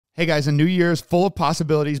Hey guys, a new year is full of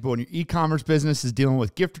possibilities, but when your e-commerce business is dealing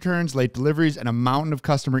with gift returns, late deliveries, and a mountain of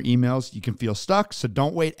customer emails, you can feel stuck. So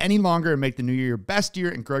don't wait any longer and make the new year your best year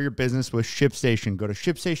and grow your business with ShipStation. Go to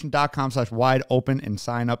shipstation.com/wideopen and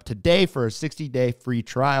sign up today for a 60-day free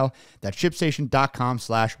trial. That's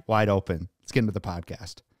shipstation.com/wideopen. Let's get into the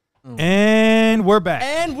podcast. And we're back.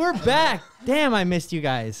 And we're back. Damn, I missed you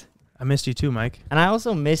guys. I missed you too, Mike. And I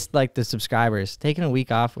also missed like the subscribers. Taking a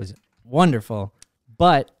week off was wonderful.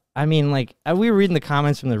 But I mean, like we were reading the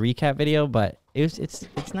comments from the recap video, but it's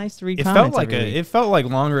nice to read comments. It felt like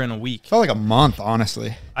longer in a week. Felt like a month,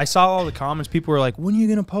 honestly. I saw all the comments. People were like, "When are you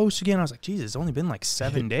gonna post again?" I was like, "Jesus, it's only been like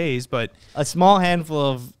 7 days." But a small handful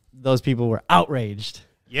of those people were outraged.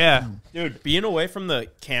 Yeah, dude, being away from the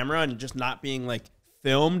camera and just not being like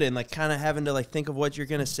filmed and like kind of having to like think of what you're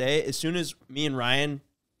gonna say. As soon as me and Ryan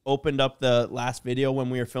opened up the last video when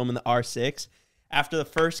we were filming the R6, after the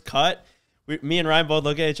first cut. Me and Ryan both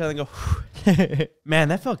look at each other and go, man,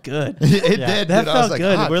 that felt good. It did. That felt like,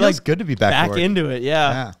 good. We're like good to be back into it.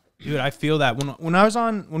 Yeah. Dude, I feel that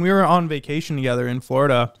when we were on vacation together in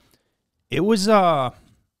Florida, it was kind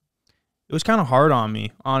of hard on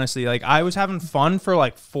me, honestly. Like I was having fun for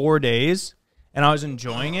like 4 days and I was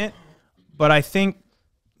enjoying it, but I think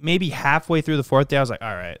maybe halfway through the 4th day I was like,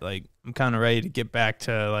 all right, like I'm kind of ready to get back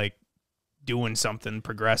to like doing something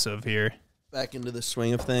progressive here. Back into the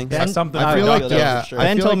swing of things. Ben, I feel like, yeah.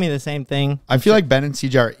 Ben told me the same thing. I feel like Ben and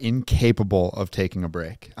CJ are incapable of taking a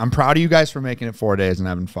break. I'm proud of you guys for making it 4 days and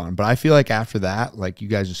having fun, but I feel like after that, like you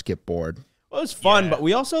guys just get bored. Well, it was fun, but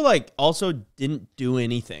we also didn't do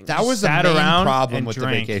anything. That was the main problem with the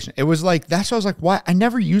vacation. It was like, that's why I was like, why? I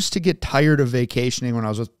never used to get tired of vacationing when I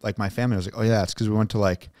was with like my family. I was like, oh yeah, it's because we went to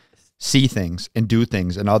like see things and do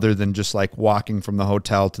things, and other than just like walking from the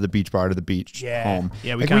hotel to the beach bar to the beach home.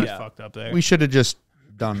 Yeah, we like, kind of fucked up there. We should have just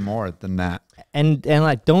done more than that. And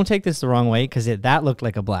like, don't take this the wrong way, because that looked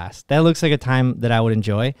like a blast. That looks like a time that I would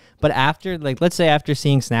enjoy. But after, like, let's say after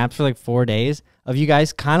seeing snaps for like 4 days of you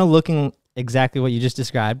guys kind of looking exactly what you just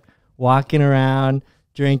described, walking around,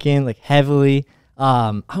 drinking like heavily,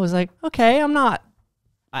 I was like, okay,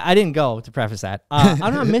 I didn't go, to preface that.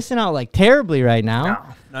 I'm not missing out like terribly right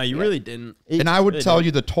now. No, you really didn't. And I would tell you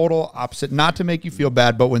the total opposite, not to make you feel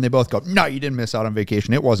bad, but when they both go, no, you didn't miss out on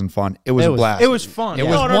vacation. It wasn't fun. It was a blast. It was fun. It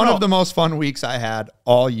was one of the most fun weeks I had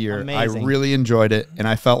all year. Amazing. I really enjoyed it, and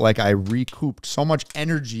I felt like I recouped so much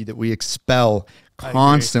energy that we expel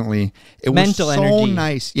constantly. It was so energy.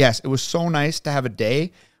 nice. Yes, it was so nice to have a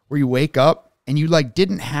day where you wake up and you like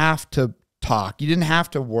didn't have to talk. You didn't have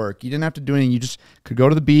to work. You didn't have to do anything. You just could go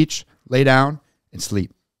to the beach, lay down, and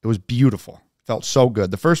sleep. It was beautiful. Felt so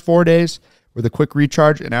good. The first 4 days were the quick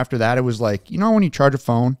recharge, and after that, it was like, you know when you charge a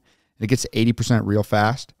phone and it gets to 80% real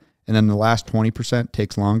fast, and then the last 20%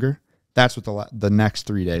 takes longer? That's what the next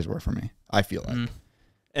 3 days were for me, I feel like.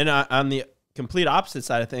 And on the complete opposite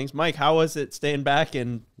side of things, Mike, how was it staying back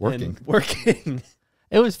and working?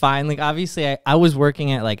 It was fine. Like, obviously, I was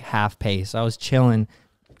working at like half pace. I was chilling,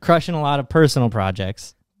 crushing a lot of personal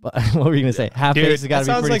projects. But what were you gonna say? Half pace has got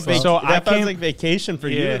to be pretty slow. So that sounds like vacation for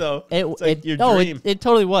you, though. It's like your dream. It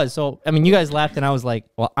totally was. So I mean, you guys laughed, and I was like,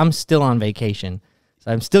 well, I'm still on vacation,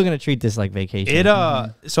 so I'm still gonna treat this like vacation.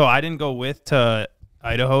 So I didn't go to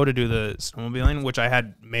Idaho to do the snowmobiling, which I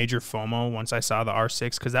had major FOMO once I saw the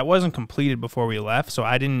R6 because that wasn't completed before we left. So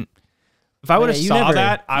I didn't. If I would have saw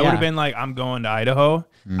that, I would have been like, I'm going to Idaho.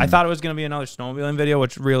 I thought it was going to be another snowmobiling video,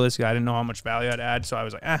 which realistically, I didn't know how much value I'd add. So I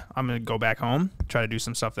was like, I'm going to go back home, try to do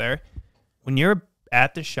some stuff there. When you're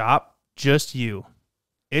at the shop, just you,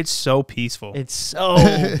 it's so peaceful. It's so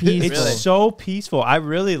peaceful. It's so peaceful. I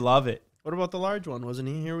really love it. What about the large one? Wasn't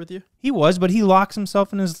he here with you? He was, but he locks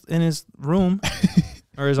himself in his room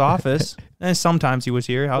or his office. And sometimes he was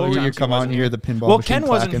here. You come out and hear the pinball Well, machine Ken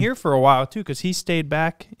wasn't clacking. here for a while, too, because he stayed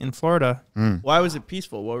back in Florida. Why was it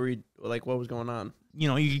peaceful? What were you, like? What was going on? You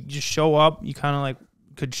know, you just show up. You kind of like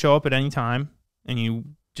could show up at any time,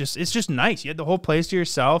 and it's just nice. You had the whole place to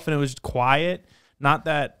yourself, and it was quiet. Not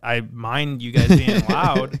that I mind you guys being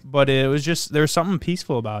loud, but it was just there was something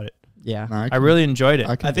peaceful about it. Yeah, I really enjoyed it.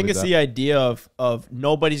 I think it's the idea of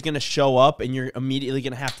nobody's gonna show up and you're immediately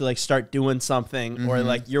gonna have to like start doing something or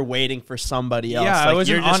like you're waiting for somebody else. Yeah, like, I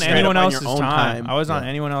wasn't on anyone else's your own time. I was on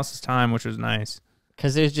anyone else's time, which was nice.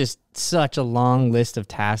 because there's just such a long list of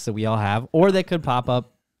tasks that we all have, or they could pop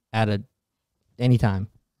up at any time.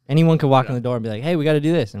 Anyone could walk in the door and be like, "Hey, we got to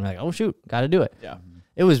do this," and we're like, "Oh shoot, got to do it." Yeah,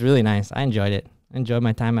 it was really nice. I enjoyed it. I enjoyed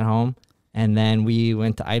my time at home, and then we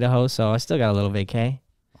went to Idaho, so I still got a little vacay.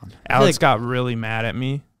 Alex got really mad at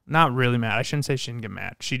me. Not really mad. I shouldn't say she didn't get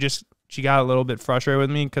mad. She got a little bit frustrated with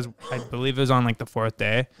me because I believe it was on like the 4th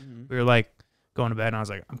day. We were like going to bed, and I was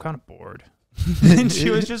like, I'm kind of bored. And she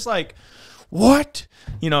was just like, what?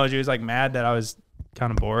 You know, she was like mad that I was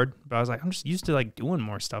kind of bored, but I was like, I'm just used to like doing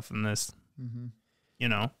more stuff than this. You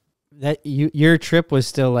know, that your trip was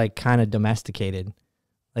still like kind of domesticated.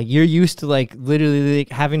 Like you're used to like literally like,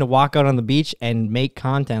 having to walk out on the beach and make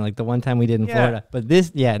content like the one time we did in Florida. But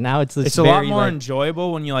this, now it's a lot more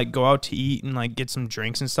enjoyable when you like go out to eat and like get some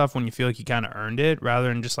drinks and stuff when you feel like you kind of earned it rather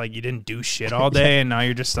than just like you didn't do shit all day and now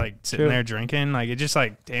you're just like sitting there drinking. Like it just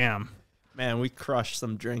like, damn. Man, we crushed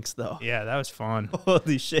some drinks though. Yeah, that was fun.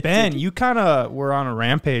 Holy shit. Ben, you kind of were on a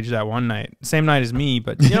rampage that one night. Same night as me,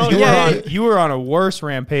 but you know, you were on a worse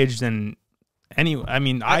rampage than any. I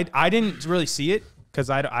mean, I didn't really see it because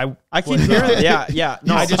I keep hearing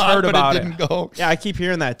no, I just heard about it. Yeah, I keep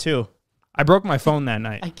hearing that too. I broke my phone that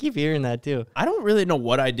night. I keep hearing that too. I don't really know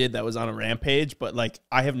what I did that was on a rampage, but like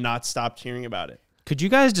I have not stopped hearing about it. Could you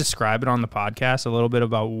guys describe it on the podcast a little bit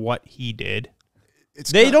about what he did?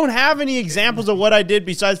 They don't have any examples of what I did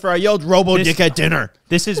besides for I yelled Robo Dick at dinner.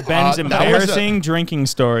 This is Ben's embarrassing drinking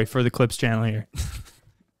story for the Clips channel here.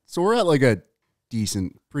 So we're at like a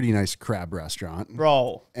decent, pretty nice crab restaurant.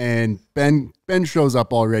 Bro. And Ben shows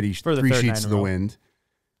up already for the 3 sheets to the wind.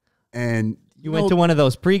 And you went to one of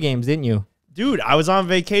those pre-games, didn't you? Dude, I was on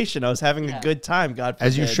vacation. I was having a good time, God forbid.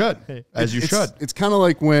 As you should. As you should. It's kind of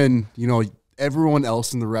like when, you know, everyone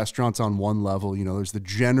else in the restaurant's on one level. You know, there's the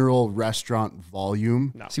general restaurant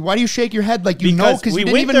volume. No. See, why do you shake your head like you know? Because you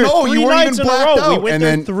didn't even there know. You weren't even blacked out. We went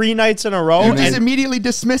there 3 nights in a row. You just immediately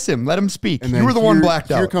dismiss him. Let him speak. And you were the one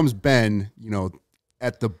blacked out. Here comes Ben, you know,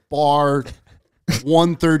 at the bar,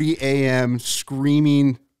 1:30 a.m.,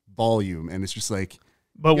 screaming volume. And it's just like...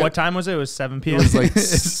 But what time was it? It was 7 p.m.? It was like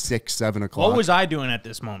 6, 7 o'clock. What was I doing at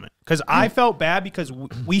this moment? Because I felt bad because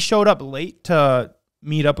we showed up late to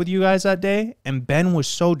meet up with you guys that day, and Ben was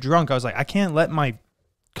so drunk. I was like, I can't let my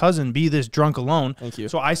cousin be this drunk alone. Thank you.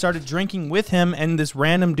 So I started drinking with him and this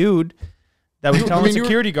random dude that was telling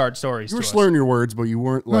security guard stories. You were slurring your words, but you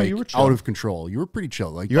weren't like out of control. You were pretty chill.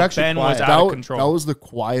 Like you actually Ben was out of control. That was the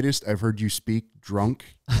quietest I've heard you speak drunk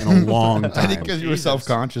in a long time. I think because you were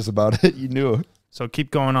self-conscious about it. You knew it. So keep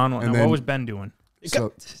going on. And what was Ben doing? So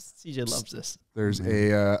CJ loves this. There's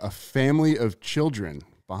a family of children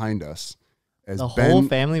behind us. As the Ben, whole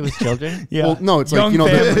family was children? Yeah. Well, no, it's young like, you know,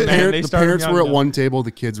 family, the parents were at one table,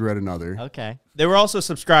 the kids were at another. Okay. They were also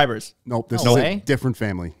subscribers. Nope, this is a different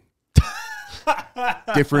family.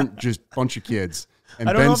 Different, just bunch of kids. And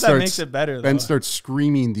I don't know if that makes it better, though. Ben starts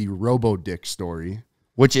screaming the Robo Dick story.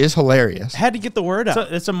 Which is hilarious. Had to get the word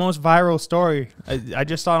out. It's the most viral story. I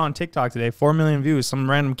just saw it on TikTok today. 4 million views. Some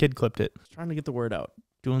random kid clipped it. Trying to get the word out.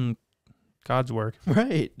 Doing God's work.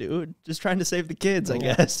 Right, dude. Just trying to save the kids, I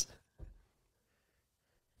guess.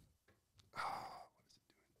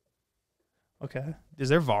 Okay. Is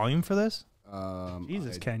there volume for this?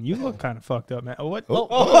 Jesus, Ken, you look kind of fucked up, man. Oh, what? Whoa,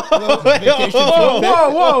 Look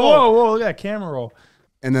at that camera roll.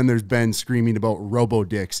 And then there's Ben screaming about Robo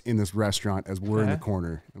Dicks in this restaurant as we're in the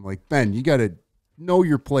corner. I'm like, Ben, you got to know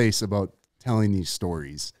your place about telling these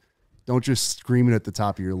stories. Don't just scream it at the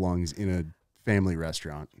top of your lungs in a family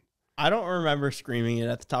restaurant. I don't remember screaming it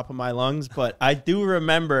at the top of my lungs, but I do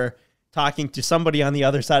remember talking to somebody on the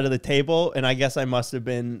other side of the table, and I guess I must have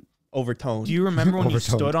been overtoned. Do you remember when you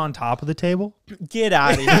stood on top of the table? Get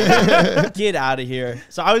out of here. Get out of here.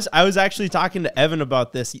 So I was actually talking to Evan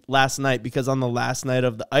about this last night because on the last night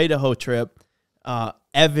of the Idaho trip,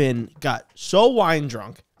 Evan got so wine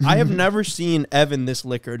drunk. I have never seen Evan this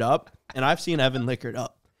liquored up, and I've seen Evan liquored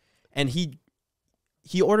up. And he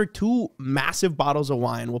ordered 2 massive bottles of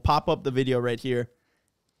wine. We'll pop up the video right here.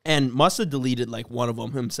 And must have deleted like one of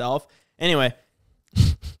them himself. Anyway,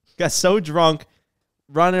 got so drunk,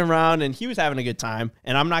 running around, and he was having a good time.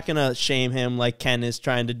 And I'm not going to shame him like Ken is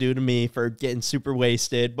trying to do to me for getting super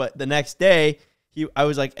wasted. But the next day, I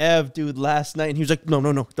was like, Ev, dude, last night. And he was like, no,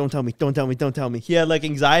 don't tell me. He had like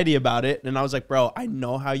anxiety about it. And I was like, bro, I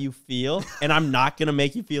know how you feel. And I'm not going to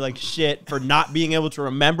make you feel like shit for not being able to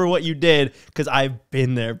remember what you did because I've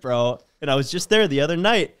been there, bro. And I was just there the other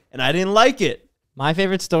night, and I didn't like it. My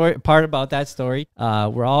favorite part about that story,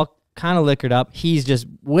 we're all kind of liquored up. He's just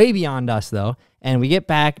way beyond us, though. And we get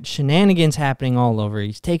back, shenanigans happening all over.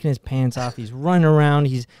 He's taking his pants off. He's running around.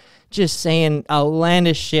 He's just saying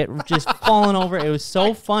outlandish shit, just falling over. It was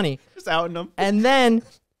so funny. Just outing him. And then,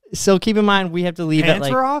 so keep in mind, we have to leave pants at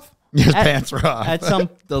like... were off? His pants were off. At some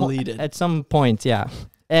deleted. At some point, yeah.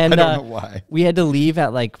 And I don't know why. we had to leave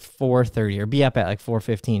at like 4:30 or be up at like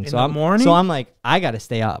 4:15. In the morning? So I'm like, I got to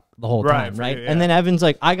stay up the whole Right, time, for right? you, And yeah. then Evan's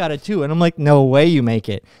like, I got to too. And I'm like, no way you make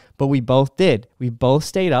it. But we both did. We both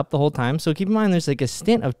stayed up the whole time. So keep in mind, there's like a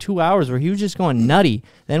stint of 2 hours where he was just going nutty.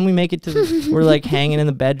 Then we make it to, we're like hanging in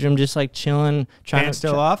the bedroom, just like chilling, trying Pants to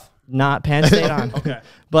still off? Not pants stayed on. Okay.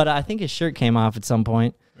 But I think his shirt came off at some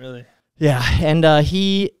point. Really? Yeah, and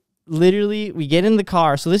he literally, we get in the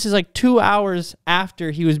car. So this is like 2 hours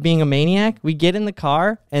after he was being a maniac. We get in the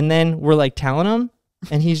car, and then we're like telling him,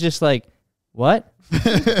 and he's just like, what?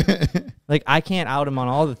 Like, I can't out him on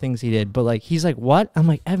all the things he did, but like, he's like, what? I'm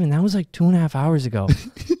like, Evan, that was like 2.5 hours ago.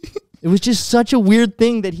 It was just such a weird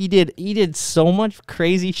thing that he did. He did so much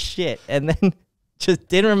crazy shit, and then just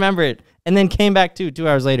didn't remember it, and then came back 2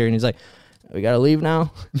 hours later, and he's like, we gotta leave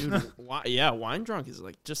now. Dude, wine drunk is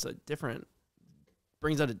like just a different,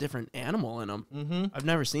 brings out a different animal in him. Mm-hmm. I've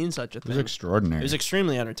never seen such a It was thing. extraordinary. It was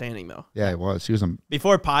extremely entertaining though. Yeah, it was. He was a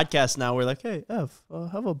Before podcast now, we're like, hey, F,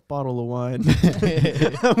 have a bottle of wine.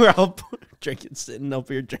 We're all drinking, sitting up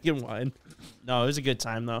here drinking wine. No, it was a good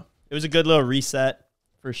time though. It was a good little reset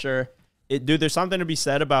for sure. Dude, there's something to be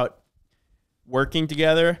said about working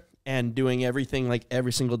together and doing everything like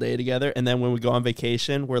every single day together. And then when we go on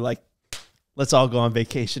vacation, we're like, let's all go on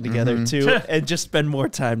vacation together too and just spend more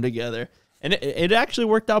time together. And it actually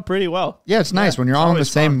worked out pretty well. Yeah, it's nice when you're all in the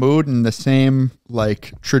always same fun. mood and the same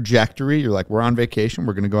like trajectory. You're like, we're on vacation.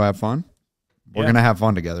 We're gonna go have fun. We're Yeah. gonna have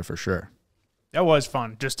fun together for sure. That was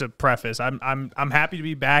fun. Just to preface, I'm happy to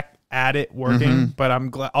be back at it working, but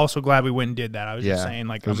I'm also glad we went and did that. I was just Yeah, saying,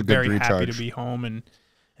 like, it was I'm a good very happy to recharge. be home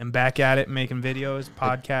and back at it, making videos,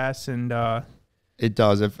 podcasts, and It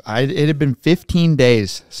does. It had been 15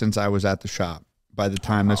 days since I was at the shop by the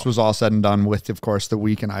time this was all said and done with, of course, the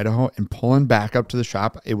week in Idaho, and pulling back up to the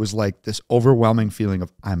shop. It was like this overwhelming feeling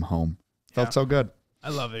of I'm home. Felt so good. I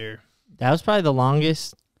love it here. That was probably the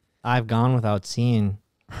longest I've gone without seeing.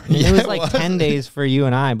 I mean, it was like 10 days for you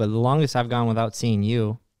and I, but the longest I've gone without seeing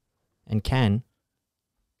you and Ken.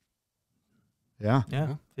 Yeah.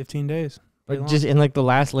 Yeah, 15 days. But just in like the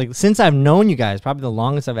last, like, since I've known you guys, probably the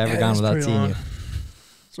longest I've ever Yeah, gone that's without pretty seeing long. you.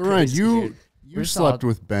 So Ryan, you We're slept solid.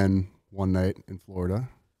 with Ben one night in Florida.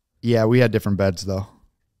 Yeah, we had different beds though.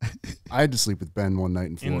 I had to sleep with Ben one night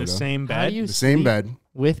in In Florida. the same How do bed. you The same sleep bed.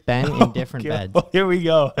 with Ben in different beds? Here we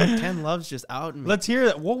go. Ken loves just out me. Let's hear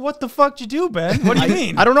that. Well, what the fuck did you do, Ben? What do you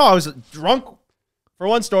mean? I don't know. I was drunk for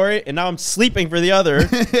one story, and now I'm sleeping for the other.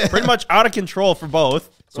 Pretty much out of control for both.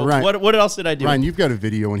 So Ryan- what else did I do? Ryan, you've got a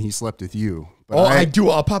video when he slept with you. But Oh, I do.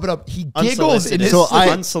 I'll pop it up. He giggles in Unsolicited. his So I-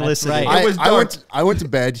 Unsolicited. That's right. It was dark. I went to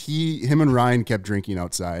bed. Him and Ryan kept drinking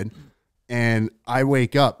outside, and I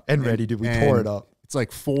wake up And ready to- we and tore it up. It's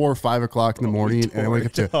like 4 or 5 o'clock in the morning, and I wake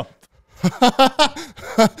up to.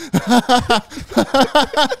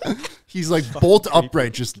 He's like bolt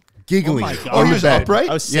upright, just giggling. Oh my God. Oh, on he the was bed. upright?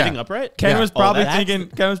 I was sitting Yeah. upright. Ken Yeah. was probably that's-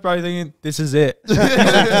 thinking, this is it.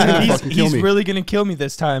 Fucking kill he's me. really gonna kill me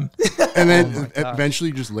this time. And then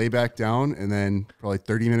eventually just lay back down, and then probably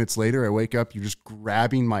 30 minutes later, I wake up. You're just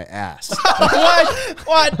grabbing my ass,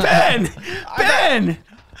 What, Ben? Ben!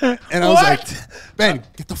 and I was like, "Ben,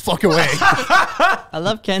 get the fuck away!" I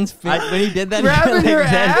love Ken's face when he did that. Grabbing like your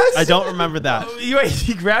that. ass? I don't remember that. Wait,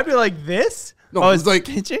 he grabbed you like this? No, it was like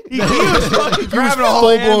He was fucking grabbing a whole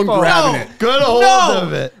full blown handful. grabbing it. Good hold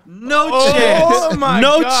of it. No Oh chance. my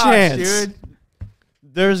no gosh, chance. dude.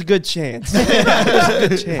 There's a good chance. I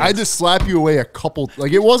had to slap you away a couple.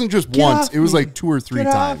 Like it wasn't just once; off it was me. like 2 or 3 Get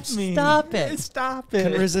off times. me. Stop it. Stop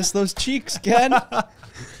Can't it. resist those cheeks, Ken.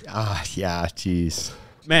 Yeah, jeez.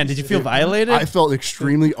 Man, did you feel violated? I felt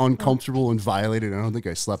extremely uncomfortable and violated. I don't think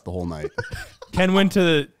I slept the whole night. Ken went to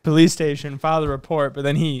the police station, filed a report, but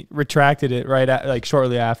then he retracted it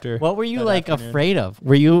shortly after. What were you that like afternoon. afraid of?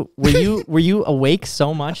 Were you awake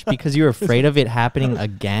so much because you were afraid of it happening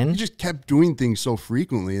again? He just kept doing things so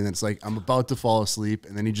frequently, and it's like I'm about to fall asleep,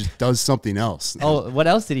 and then he just does something else. Oh, what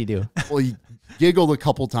else did he do? Well, he giggled a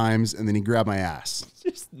couple times, and then he grabbed my ass.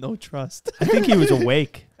 Just no trust. I think he was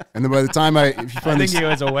awake. And then by the time I think he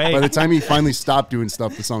was awake. by the time he finally stopped doing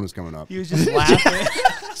stuff, the sun was coming up. He was just laughing.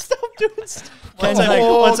 Stop doing stuff. Ken's Once, like,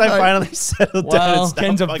 once I night. finally settled down, Well, and stopped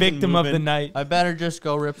Ken's a fucking victim of the moving. night. I better just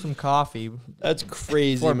go rip some coffee That's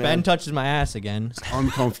crazy, before man. Ben touches my ass again.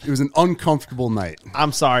 It was an uncomfortable night.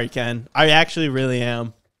 I'm sorry, Ken. I actually really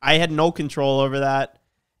am. I had no control over that,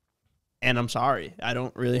 and I'm sorry. I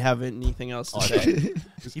don't really have anything else to say.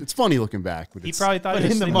 It's funny looking back, but He it's, probably thought But he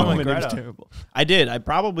was in the sleeping with moment, it was Greta. terrible. I did. I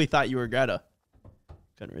probably thought you were Greta.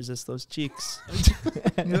 Couldn't resist those cheeks.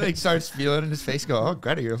 He like starts feeling in his face. Go, oh,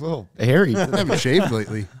 Greta, you're a little hairy. I haven't shaved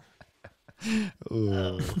lately.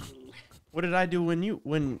 What did I do when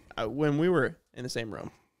we were in the same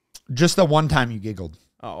room? Just the one time you giggled.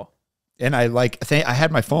 Oh. And I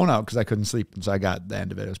had my phone out because I couldn't sleep, and so I got the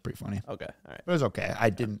end of it. It was pretty funny. Okay. All right. It was okay.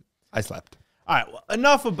 I slept. All right. Well,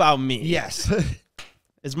 enough about me. Yes.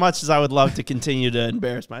 As much as I would love to continue to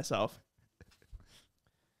embarrass myself.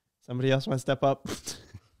 Somebody else want to step up? That's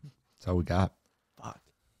all we got. Fuck.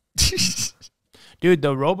 Dude,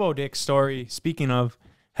 the RoboDick story, speaking of,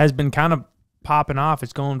 has been kind of popping off.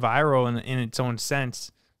 It's going viral in its own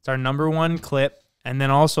sense. It's our #1 clip. And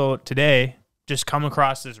then also today, just come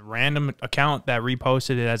across this random account that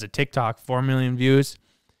reposted it as a TikTok, 4 million views.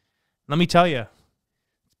 Let me tell you,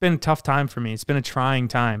 it's been a tough time for me. It's been a trying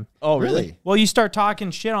time. Oh, really? Well, you start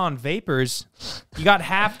talking shit on vapors, you got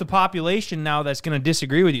half the population now that's going to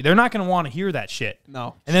disagree with you. They're not going to want to hear that shit.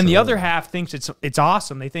 No. And then the other half thinks it's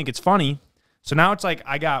awesome. They think it's funny. So now it's like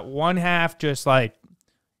I got one half just like,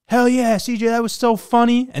 hell yeah, CJ, that was so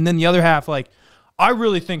funny. And then the other half like, I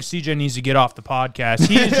really think CJ needs to get off the podcast.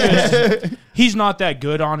 He's not that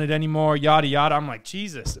good on it anymore, yada, yada. I'm like,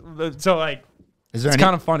 Jesus. So, like, it's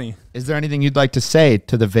kind of funny. Is there anything you'd like to say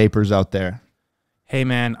to the vapors out there? Hey,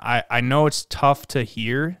 man, I know it's tough to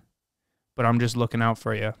hear, but I'm just looking out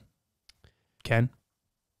for you. Ken?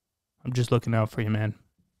 I'm just looking out for you, man.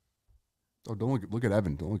 Oh, don't look at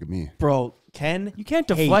Evan. Don't look at me. Bro, Ken. You can't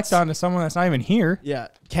deflect onto someone that's not even here. Yeah.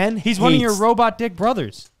 Ken He's one of your robot dick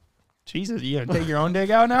brothers. Jesus, you gonna take your own dick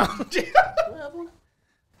out now?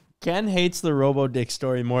 Ken hates the RoboDick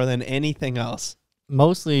story more than anything else.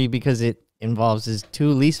 Mostly because it involves his two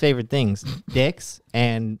least favorite things, dicks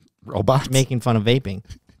and robots making fun of vaping.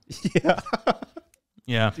 Yeah.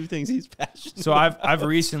 Yeah. Two things he's passionate So I've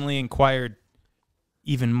recently inquired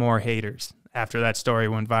even more haters after that story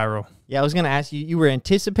went viral. Yeah, I was gonna ask you. You were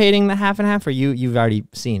anticipating the half and half, or you've already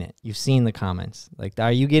seen it? You've seen the comments. Like,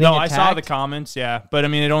 are you getting? No, attacked? I saw the comments. Yeah, but I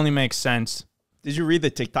mean, it only makes sense. Did you read the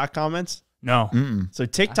TikTok comments? No. So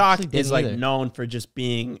TikTok is like either. known for just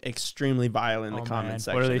being extremely vile in the comment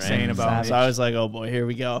section. What are they right? saying about me? So I was like, oh boy, here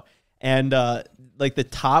we go. And like the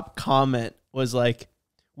top comment was like,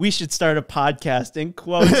 we should start a podcast in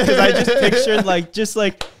quotes, because I just pictured like just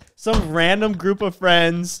like some random group of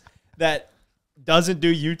friends that doesn't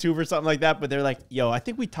do YouTube or something like that, but they're like, yo, I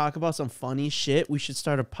think we talk about some funny shit. We should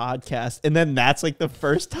start a podcast. And then that's like the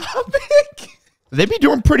first topic. They'd be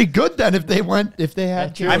doing pretty good then if they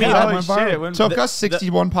had. I mean, it shit, took us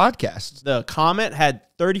 61 podcasts. The comment had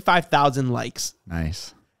 35,000 likes.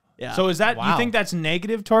 Nice. Yeah. So is that, Wow. you think that's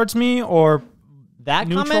negative towards me or that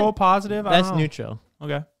neutral, comment? positive? I That's don't know. neutral.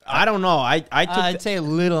 Okay. I don't know. I took I'd say a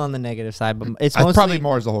little on the negative side, but it's That's mostly probably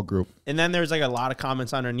more as a whole group. and then there's like a lot of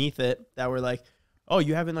comments underneath it that were like, oh,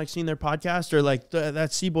 you haven't like seen their podcast, or like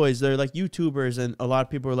that's CBoys, they're like YouTubers, and a lot of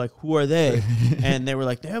people were like, who are they? And they were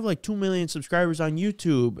like, they have like 2 million subscribers on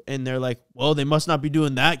YouTube, and they're like, well, they must not be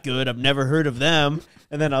doing that good. I've never heard of them.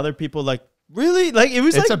 And then other people like, really? Like it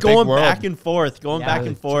was It's a like big going world. back and forth, back and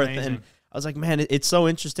it's forth, amazing. and I was like, man, it's so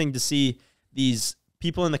interesting to see these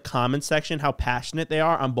people in the comment section, how passionate they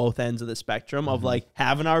are on both ends of the spectrum of like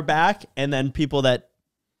having our back, and then people that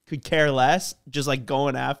could care less just like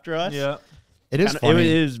going after us. Yeah. It is It funny.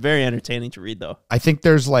 is very entertaining to read, though. I think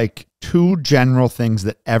there's like two general things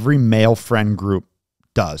that every male friend group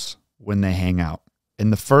does when they hang out.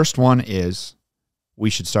 And the first one is we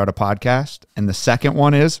should start a podcast. And the second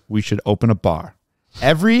one is we should open a bar.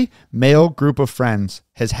 Every male group of friends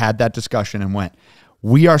has had that discussion and went,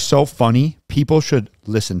 we are so funny, people should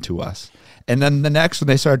listen to us. And then the next, when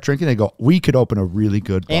they start drinking, they go, we could open a really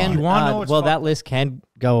good bar. and wanna know what's well, fun? that list can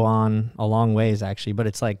go on a long ways actually, but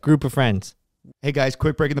it's like group of friends. Hey guys,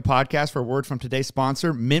 quick break in the podcast for a word from today's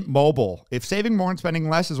sponsor, Mint Mobile. If saving more and spending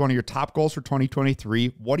less is one of your top goals for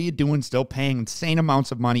 2023, what are you doing still paying insane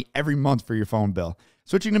amounts of money every month for your phone bill?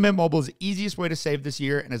 Switching to Mint Mobile is the easiest way to save this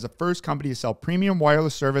year, and as the first company to sell premium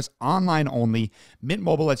wireless service online only, Mint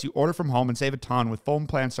Mobile lets you order from home and save a ton with phone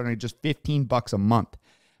plans starting at just $15 a month.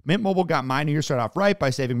 Mint Mobile got my New Year start off right by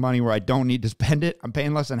saving money where I don't need to spend it. I'm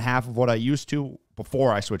paying less than half of what I used to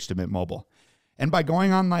before I switched to Mint Mobile. And by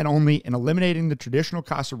going online only and eliminating the traditional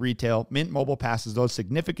cost of retail, Mint Mobile passes those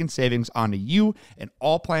significant savings on to you, and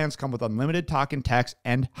all plans come with unlimited talk and text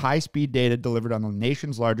and high-speed data delivered on the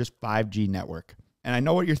nation's largest 5G network. And I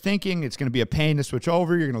know what you're thinking. It's going to be a pain to switch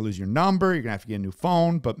over. You're going to lose your number. You're going to have to get a new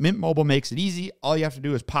phone. But Mint Mobile makes it easy. All you have to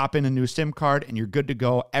do is pop in a new SIM card, and you're good to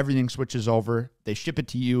go. Everything switches over. They ship it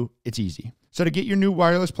to you. It's easy. So to get your new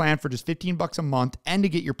wireless plan for just $15 a month and to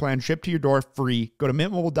get your plan shipped to your door free, go to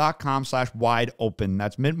mintmobile.com/wideopen.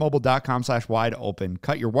 That's mintmobile.com/wideopen.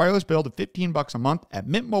 Cut your wireless bill to $15 a month at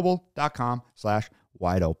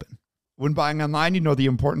mintmobile.com/wideopen. When buying online, you know the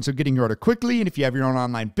importance of getting your order quickly. And if you have your own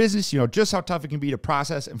online business, you know just how tough it can be to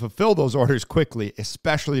process and fulfill those orders quickly,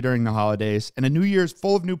 especially during the holidays. And a new year is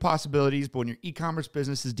full of new possibilities, but when your e-commerce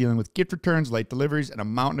business is dealing with gift returns, late deliveries, and a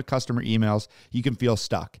mountain of customer emails, you can feel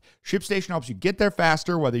stuck. ShipStation helps you get there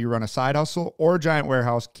faster, whether you run a side hustle or a giant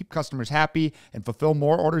warehouse, keep customers happy, and fulfill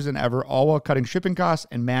more orders than ever, all while cutting shipping costs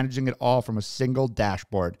and managing it all from a single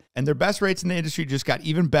dashboard. And their best rates in the industry just got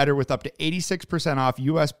even better with up to 86% off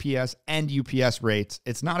USPS and UPS rates.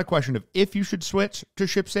 It's not a question of if you should switch to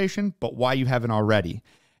ShipStation, but why you haven't already.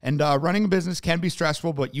 And running a business can be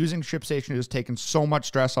stressful, but using ShipStation has taken so much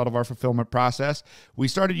stress out of our fulfillment process. We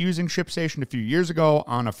started using ShipStation a few years ago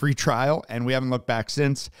on a free trial, and we haven't looked back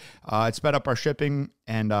since. It sped up our shipping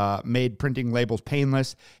and made printing labels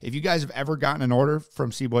painless. If you guys have ever gotten an order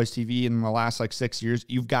from CboysTV in the last 6 years,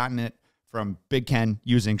 you've gotten it from Big Ken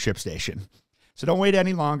using ShipStation. So don't wait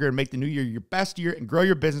any longer and make the new year your best year and grow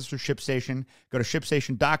your business with ShipStation. Go to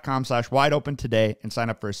ShipStation.com/wideopen today and sign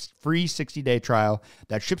up for a free 60-day trial.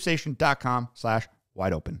 That's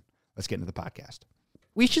ShipStation.com/wideopen. Let's get into the podcast.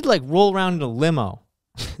 We should roll around in a limo,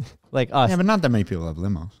 like us. Yeah, but not that many people have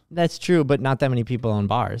limos. That's true, but not that many people own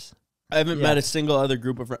bars. I haven't met a single other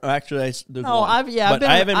group of friends. Actually, there's one. But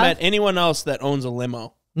I haven't met anyone else that owns a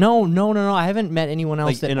limo. No. I haven't met anyone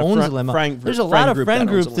else that owns a limo. There's a lot of friend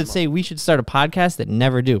groups that say we should start a podcast that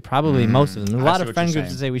never do. Probably most of them. There's a lot of friend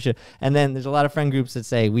groups that say we should. And then there's a lot of friend groups that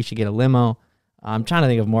say we should get a limo. I'm trying to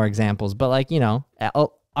think of more examples. But,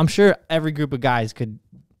 I'm sure every group of guys could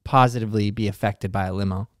positively be affected by a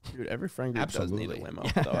limo. Dude, every friend group does need a limo,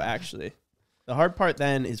 though, actually. The hard part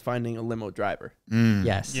then is finding a limo driver.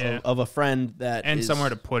 Yes. Yeah. Of a friend that and somewhere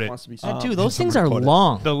to put it. Wants to be dude, those things are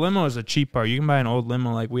long. The limo is a cheap part. You can buy an old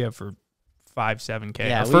limo like we have for $5-7K.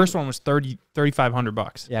 Yeah, Our first one was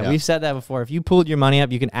 $3,500. Yeah, we've said that before. If you pulled your money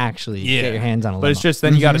up, you can actually get your hands on a limo. But it's just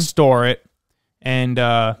then you got to store it and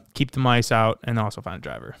keep the mice out and also find a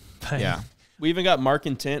driver. Yeah. We even got Mark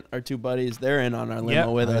and Tint, our two buddies. They're in on our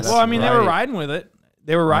limo with us. Well, I mean, they were riding with it.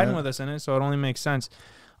 They were riding with us in it, so it only makes sense.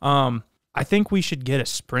 I think we should get a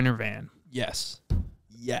Sprinter van. Yes.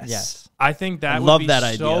 I think that love would be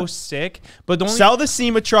that so idea. sick. But sell the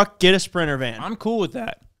SEMA truck, get a Sprinter van. I'm cool with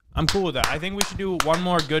that. I think we should do one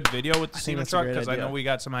more good video with the SEMA truck because I know we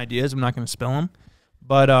got some ideas. I'm not going to spill them.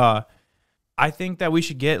 But I think that we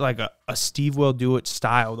should get a Steve Will Do It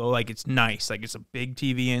style, though. It's nice. It's a big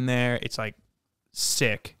TV in there. It's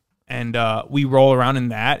sick. And we roll around in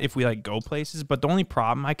that if we go places. But the only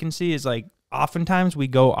problem I can see is oftentimes we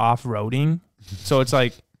go off-roading. So it's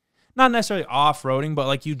not necessarily off-roading,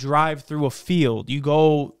 but you drive through a field. You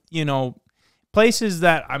go, places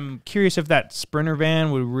that I'm curious if that Sprinter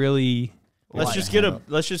van would really. Let's just get a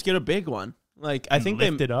big one. I think they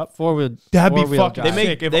lift it up. Four-wheel. That'd be four-wheel fucking drive.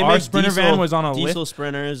 sick. If our Sprinter van was on a diesel lift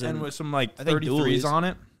sprinters and with some 33s dualies on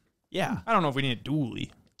it. Yeah. I don't know if we need a dually.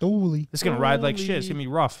 Holy. It's going to ride like shit. It's going to be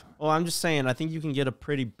rough. Well, I'm just saying, I think you can get a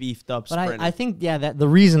pretty beefed up Sprinter. But I think, that the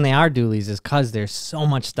reason they are dualies is because there's so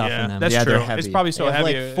much stuff in them. That's true. they're heavy. It's probably so they have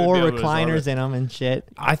heavy. 4 recliners in them and shit.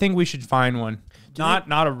 I think we should find one.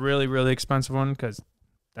 Not a really, really expensive one because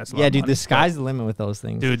that's a lot of dude, money. the sky's the limit with those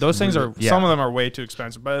things. Dude, those things are, some of them are way too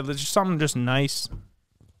expensive, but it's just something just nice.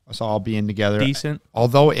 Us all being together. Decent.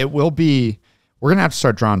 Although it will be, we're going to have to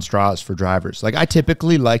start drawing straws for drivers. I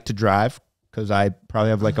typically like to drive because I probably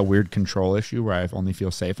have a weird control issue where I only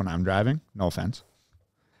feel safe when I'm driving. No offense.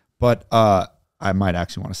 But I might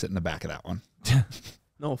actually want to sit in the back of that one.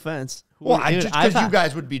 No offense. Well, just because you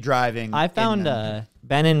guys would be driving. I found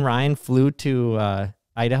Ben and Ryan flew to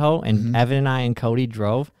Idaho, and Evan and I and Cody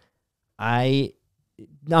drove. I'm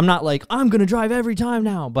not I'm going to drive every time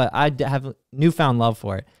now, but I have newfound love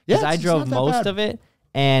for it. Because I drove most of it,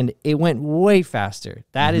 and it went way faster.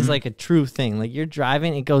 That is a true thing. You're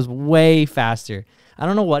driving, it goes way faster. I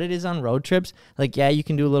don't know what it is on road trips. You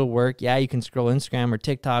can do a little work. Yeah, you can scroll Instagram or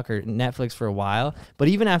TikTok or Netflix for a while. But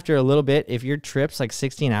even after a little bit, if your trip's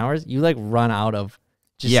 16 hours, you run out of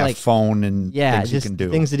just phone and things you can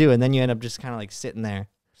do. Things to do, and then you end up just kind of sitting there.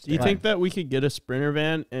 Do you think that we could get a Sprinter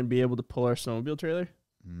van and be able to pull our snowmobile trailer?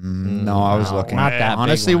 No, I was looking. Not that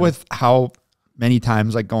honestly, big one. with how many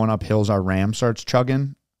times going up hills our Ram starts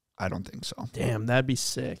chugging, I don't think so. Damn, that'd be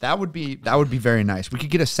sick. That would be very nice. We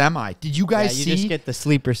could get a semi. Did you guys see? You just get the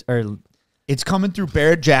sleepers It's coming through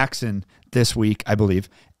Barrett Jackson this week, I believe,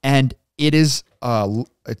 and it's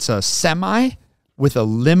a semi with a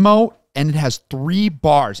limo. And it has 3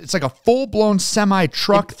 bars. It's a full-blown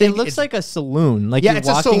semi-truck thing. It looks like a saloon. Yeah, you're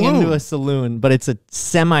walking into a saloon, but it's a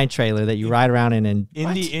semi-trailer that you ride around in. And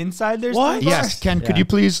the inside, there's what? 3 bars? Yes, Ken, could you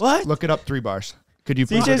please look it up? 3 bars. Could you?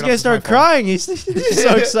 CJ's gonna start crying. He's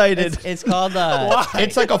so excited. It's called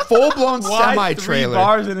It's like a full blown semi 3 trailer.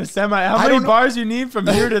 bars in a semi. How many bars you need from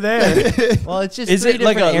here to there? well, it's just Is three it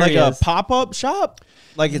like different a areas. pop up shop?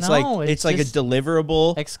 Like it's No, it's like a just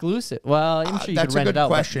deliverable. exclusive. Well, I'm sure you that's could a rent good it out,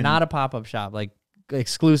 question. but not a pop up shop. Like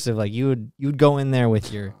exclusive. Like you would go in there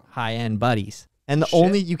with your high end buddies. And the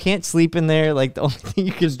only you can't sleep in there. Like the only thing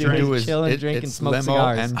you can do is chill and drink and smoke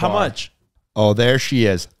cigars. How much? Oh, there she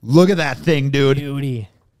is. Look at that thing, dude. Beauty.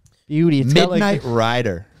 It's Midnight got like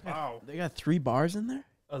Rider. Wow. They got 3 bars in there.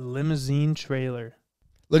 A limousine trailer.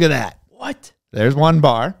 Look at that. What? There's one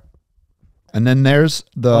bar, and then there's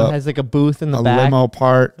the it has like a booth in the a back. limo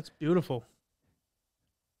part. That's beautiful.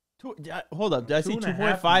 Hold up. Did I see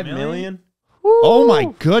 2.5 2.5 million? Oh my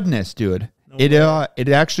goodness, dude! No It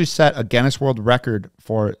actually set a Guinness World Record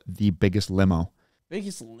for the biggest limo.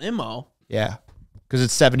 Biggest limo? Yeah, because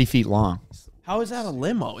it's 70 feet long. How is that a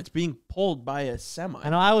limo? It's being pulled by a semi.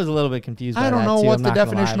 I know I was a little bit confused by I don't that know too, what I'm the not gonna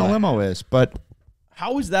definition lie, of but- limo is, but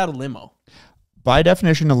How is that a limo? by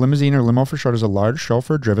definition, a limousine or limo for short is a large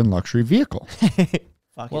chauffeur-driven luxury vehicle.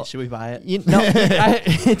 Fuck Well, it. Should we buy it? You know,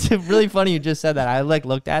 it's really funny you just said that. I like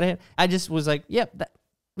looked at it. I just was like, yep,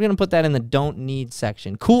 we're gonna put that in the don't need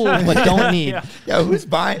section. Cool, but don't need. Yeah, who's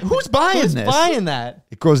buying? Who's buying Who's this? buying that?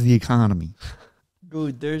 It grows the economy.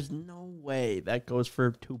 Dude, there's no way that goes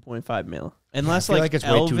for 2.5 mil. Unless feel like, like it's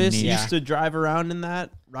way too Elvis niche. used to drive around in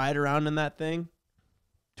that, ride around in that thing.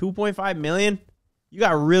 2.5 million? You got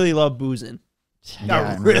to really love boozing. You got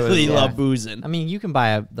Yeah, to really yeah. love boozing. I mean, you can buy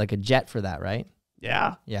a jet for that, right?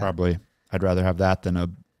 Yeah. Yeah. Probably. I'd rather have that than a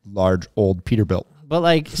large old Peterbilt. But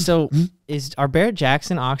like, so are Barrett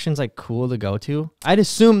Jackson auctions like cool to go to? I'd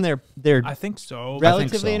assume they're I think so.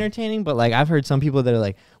 relatively so. entertaining, but like I've heard some people that are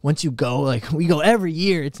like, once you go, like we go every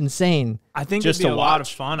year, it's insane. I think Just it'd be to a lot of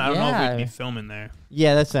watch. fun. I don't know if Yeah. we'd be filming there.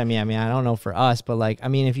 Yeah, that's what I mean. I don't know for us, but like, I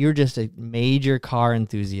mean, if you're just a major car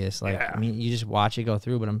enthusiast, like, Yeah. I mean, you just watch it go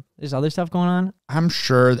through. But there's other stuff going on. I'm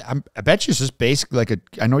sure. I bet you it's just basically like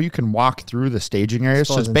I know you can walk through the staging area,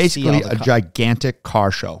 so Suppose it's and see basically all the a gigantic car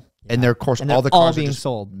show. And they're, of course, And all they're the all cars are being just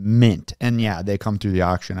sold. mint. And yeah, they come through the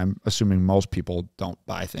auction. I'm assuming most people don't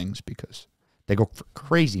buy things because they go for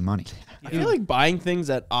crazy money. I feel like buying things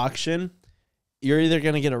at auction, you're either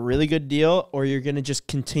going to get a really good deal or you're going to just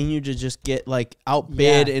continue to just get like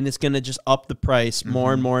outbid Yeah. and it's going to just up the price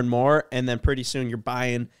more and more and more. And then pretty soon you're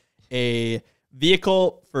buying a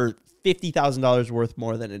vehicle for $50,000 worth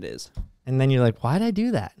more than it is. And then you're like, why'd I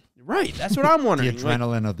do that? Right. That's what I'm The wondering. Like,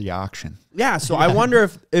 adrenaline of the auction. yeah. So I wonder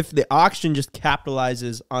if the auction just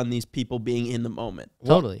capitalizes on these people being in the moment.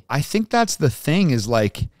 Totally. I think that's the thing is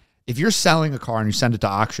like if you're selling a car and you send it to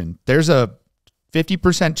auction, there's a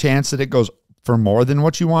 50% chance that it goes for more than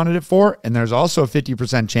what you wanted it for. And there's also a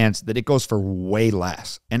 50% chance that it goes for way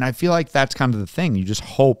less. And I feel like that's kind of the thing. You just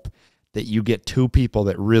hope that you get 2 people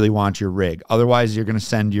that really want your rig. Otherwise, you're going to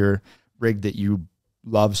send your rig that you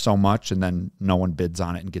love so much and then no one bids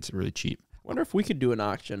on it and gets it really cheap. Wonder if we could do an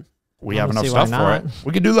auction. We I have don't enough see why stuff for it. not.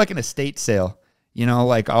 We could do like an estate sale. You know,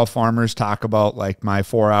 like all farmers talk about like my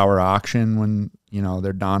 4-hour auction when, you know,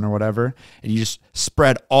 they're done or whatever. And you just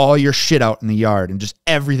spread all your shit out in the yard and just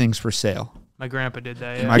everything's for sale. My grandpa did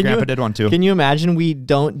that. Yeah. My Can grandpa you- did one too. Can you imagine we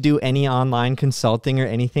don't do any online consulting or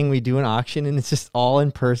anything? We do an auction and it's just all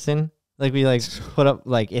in person. Like we like put up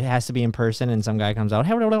like it has to be in person and some guy comes out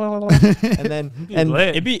and then and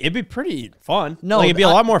lit. It'd be pretty fun. No, like, it'd be a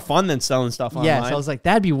I- lot more fun than selling stuff online. yeah, so I was like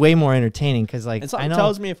that'd be way more entertaining because like and I something know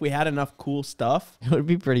tells me if we had enough cool stuff, it would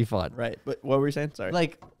be pretty fun. right? But what were you saying? Sorry.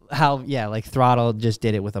 Like how like Throttle just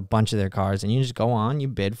did it with a bunch of their cars and you just go on, you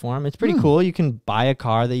bid for them. It's pretty cool. You can buy a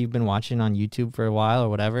car that you've been watching on YouTube for a while or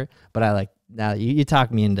whatever. But I like now you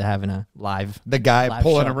talk me into having a live. The guy Live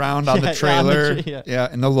pulling show. around on Yeah, the yeah, on the trailer. tra- yeah.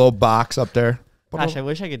 Yeah, in the little box up there. Gosh, I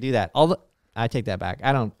wish I could do that. I take that back.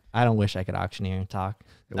 I don't wish I could auctioneer and talk.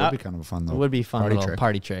 It would be kind of a fun though. It would be fun Party little trick.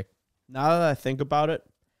 party trick. now that I think about it,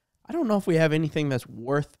 I don't know if we have anything that's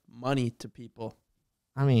worth money to people.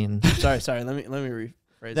 I mean, Sorry. Let me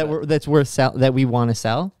rephrase that. that's worth sell that we want to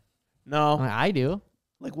sell. No, I do.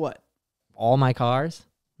 like what? All my cars,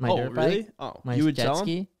 my oh, dirt really? bike, Oh, my you would jet sell 'em?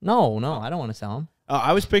 ski. No, I don't want to sell them.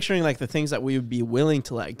 I was picturing like the things that we would be willing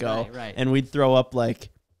to let go, Right. and we'd throw up like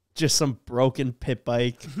just some broken pit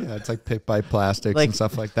bike. Yeah, it's like pick by plastics Like- and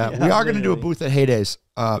stuff like that. Yeah, we are going to do a literally. booth at Heydays.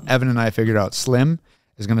 Evan and I figured out Slim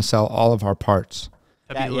is going to sell all of our parts.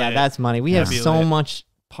 That'd be Yeah, lit. that's money. We have That'd be so lit. much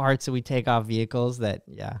parts that we take off vehicles that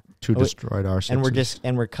To Oh, destroyed our and sixes.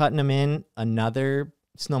 we're cutting them in another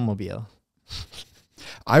snowmobile.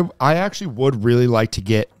 I actually would really like to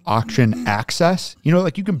get auction access. You know,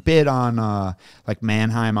 like you can bid on like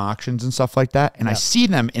Mannheim auctions and stuff like that. And I see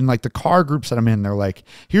them in like the car groups that I'm in. They're like,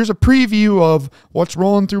 here's a preview of what's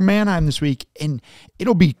rolling through Mannheim this week. And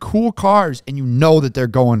it'll be cool cars. And you know that they're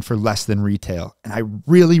going for less than retail. And I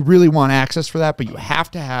really, really want access for that. But you have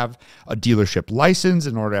to have a dealership license.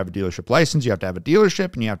 In order to have a dealership license, you have to have a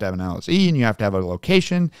dealership and you have to have an LLC and you have to have a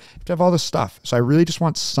location. You have to have all this stuff. So I really just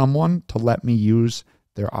want someone to let me use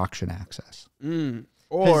their auction access.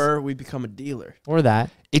 Or we become a dealer. Or that.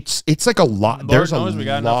 It's like a lot. Lord There's knows a we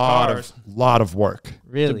got enough lot of work.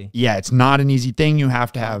 Really? Yeah, it's not an easy thing. You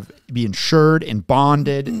have to be insured and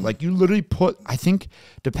bonded. Like you literally put, I think,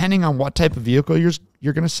 depending on what type of vehicle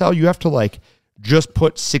you're going to sell, you have to like just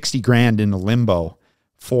put 60 grand in a limbo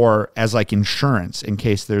as like insurance in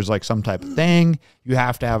case there's like some type of thing. You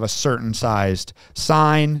have to have a certain sized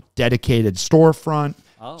sign, dedicated storefront.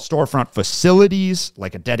 Storefront facilities,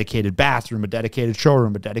 like a dedicated bathroom, a dedicated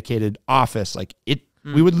showroom, a dedicated office. Like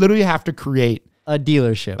we would literally have to create a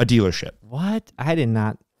dealership. A dealership. What? I did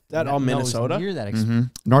not. That all Minnesota? Near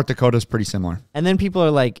that North Dakota is pretty similar. And then people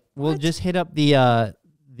are like, "We'll just hit up the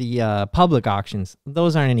public auctions.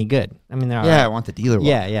 Those aren't any good." I mean, they're I want the dealer one.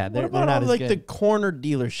 Yeah. What They're about not all as like good. the corner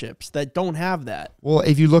dealerships that don't have that? Well,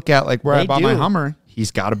 if you look at like where I They bought my do. Hummer,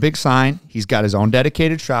 he's got a big sign. He's got his own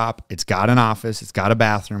dedicated shop. It's got an office. It's got a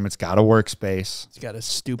bathroom. It's got a workspace. It's got a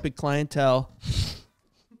stupid clientele.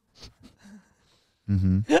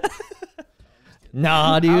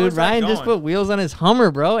 Nah, How dude. is that Ryan just going? put wheels on his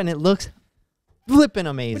Hummer, bro, and it looks flipping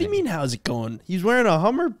amazing. What do you mean? How's it going? He's wearing a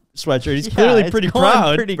Hummer sweatshirt. He's Yeah, clearly it's pretty going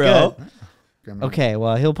proud, pretty bro. good. Okay,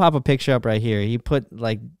 well, he'll pop a picture up right here. He put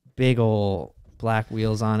like big old black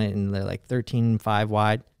wheels on it, and they're like 13.5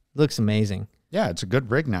 wide. Looks amazing. Yeah, it's a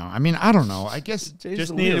good rig now. I mean, I don't know. I guess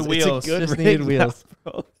Just needed It's wheels. a good Just rig needed now, wheels.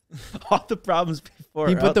 bro. All the problems before.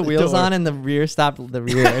 He are put out the wheels door. on, and the rear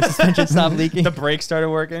suspension stopped leaking. The brakes started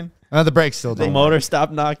working. the brakes still The don't. motor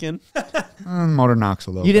stopped knocking. Motor knocks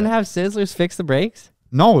a little. You didn't bit. have Sizzlers fix the brakes?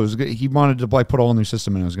 No, it was good. He wanted to like put a whole new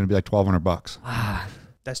system in. It was going to be like $1,200.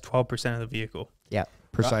 That's 12% of the vehicle. Yeah.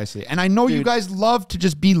 Precisely. And I know you guys love to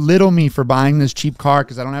just belittle me for buying this cheap car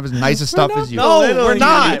because I don't have as nice a stuff as you. No, we're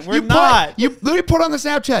not. We're not. You literally put on the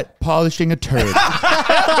Snapchat, polishing a turd.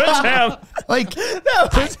 Like,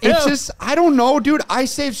 it's just, I don't know, dude. I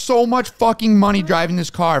saved so much fucking money driving this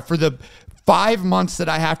car for the 5 months that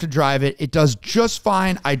I have to drive it. It does just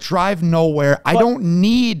fine. I drive nowhere. I don't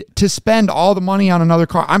need to spend all the money on another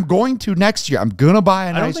car. I'm going to next year. I'm going to buy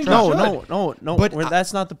a nice truck. No. But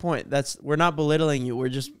That's not the point. We're not belittling you. We're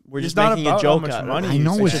just It's not making a about joke how much out of money it. I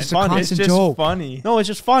know, you it's spend. just a constant It's just joke. funny. No, it's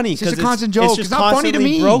just funny just a because constant joke. It's just It's not funny to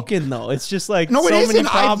constantly me. broken though. It's just like No, so it many isn't. I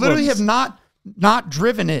problems. literally have not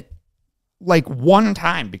driven it like one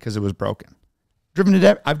time because it was broken.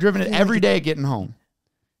 I've driven it every day getting home.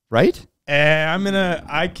 Right?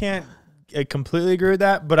 I can't completely agree with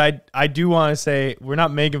that, but I do want to say we're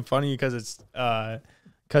not making fun of you because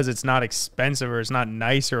it's not expensive or it's not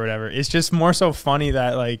nice or whatever. It's just more so funny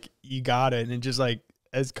that like you got it and it just like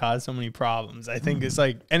has caused so many problems. I think it's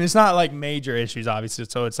like, and it's not like major issues obviously,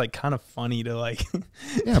 so it's like kind of funny to like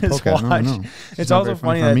just poke at. watch. No. It's not also very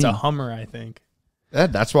funny for that it's a me. Hummer, I think.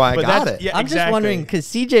 That's why I But got that's- it. Yeah, I'm just wondering because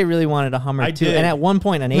CJ really wanted a Hummer I too, did. and at one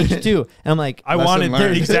point an H2, and I'm like, I Lesson wanted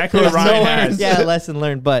learned. exactly what Ryan has. yeah, lesson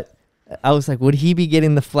learned. But I was like, would he be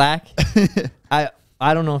getting the flack?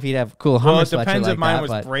 I don't know if he'd have a cool Hummer Well, it sweatshirt depends like if mine that, was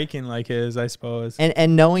but breaking like his, I suppose.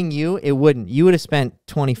 and knowing you, it wouldn't. You would have spent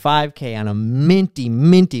 $25K on a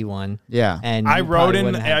minty one. Yeah. And I you rode probably in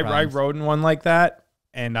wouldn't have I problems. rode in one like that,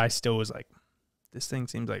 and I still was like, this thing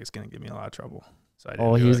seems like it's gonna give me a lot of trouble. So I didn't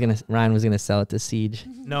Oh, do it. Ryan was gonna sell it to Siege.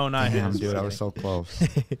 No, not Damn, him, dude, I was so close.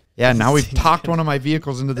 Yeah, now we've talked one of my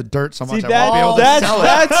vehicles into the dirt so much See, I won't be able to that's sell it.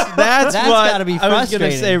 that's That's what gotta be I was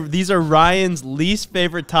gonna say. frustrating. These are Ryan's least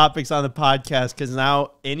favorite topics on the podcast because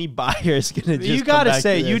now any buyer is gonna just. You come gotta back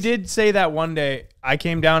say, to you this. did say that one day. I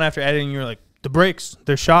came down after editing. You were like, the brakes,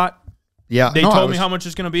 they're shot. Yeah, They no, I told me was- how much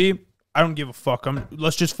it's gonna be. I don't give a fuck.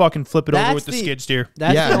 Let's just fucking flip it over That's with the the- skid steer.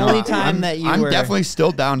 That's Yeah, the no, only time that you I'm were. definitely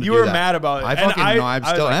still down to You do were that. mad about it. I And fucking know. I was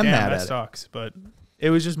still like, am damn, mad that at it. sucks, but it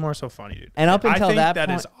was just more so funny, dude. And up until I think that that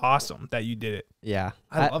point- is awesome that you did it. Yeah,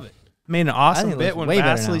 I love it. Made an think awesome it bit looks when way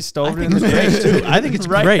better Vasily now. stove I it in the think face too. I think it's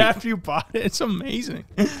right great. after you bought it. It's amazing.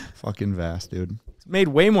 Fucking vast, dude. It's made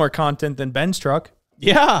way more content than Ben's truck.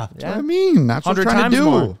 Yeah. That's what I mean. That's what I'm 100 trying to times do.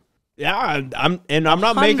 more. Yeah, I'm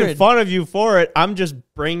not making fun of you for it. I'm just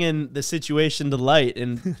bringing the situation to light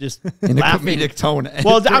and just in laughing. a comedic tone.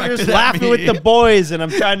 Well, I'm just laughing with the boys, and I'm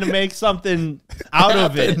trying to make something out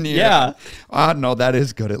of it. Yeah. No, that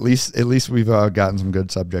is good. At least we've gotten some good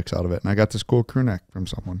subjects out of it. And I got this cool crew neck from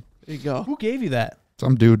someone. There you go. Who gave you that?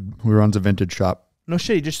 Some dude who runs a vintage shop. No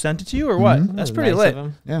shit, he just sent it to you or what? That's pretty lit.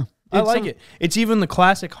 Yeah. I like it. It's even the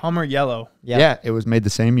classic Hummer yellow. Yep. Yeah, it was made the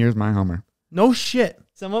same year as my Hummer. No shit.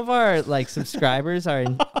 Some of our like subscribers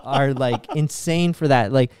are like insane for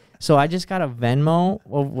that. Like, so I just got a Venmo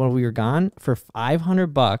when we were gone for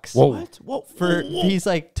 $500. Whoa. What? He's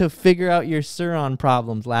like to figure out your Suron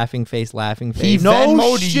problems. Laughing face. He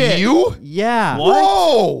Venmo'd you? Yeah.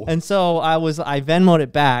 Whoa. And so I Venmo'd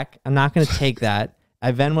it back. I'm not gonna take that.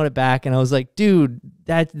 I Venmo'd it back, and I was like, dude,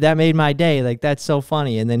 that made my day. Like, that's so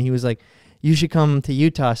funny. And then he was like, you should come to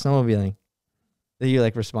Utah snowmobiling. You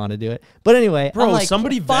like responded to it, but anyway, bro, I'm like,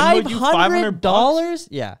 somebody Venmo'd you $500.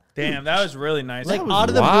 Yeah, damn, that was really nice. Like out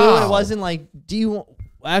of the blue, and it wasn't like, do you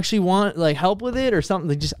actually want like help with it or something?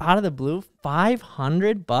 Like just out of the blue,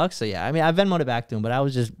 $500. So yeah, I mean, I Venmo'd it back to him, but I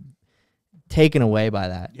was just taken away by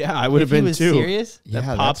that. Yeah, I would have been too. Serious? Yeah,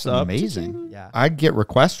 that pops that's up. amazing. Yeah, I get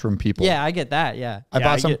requests from people. yeah, I get that. Yeah, I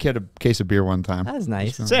bought some kid a case of beer one time. that's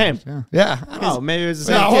nice. Same. Yeah. Oh, maybe it was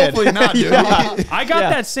the No, same kid. hopefully not, dude. I got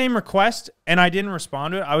that same request and I didn't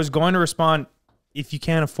respond to it. I was going to respond, if you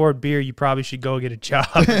can't afford beer, you probably should go get a job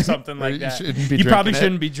or something like that. You probably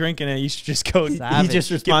shouldn't be drinking it. You should just go. He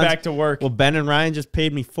just responds, get back to work. Well, Ben and Ryan just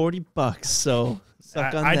paid me $40, so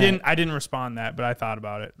suck on that. I didn't respond that, but I thought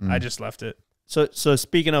about it. I just left it. So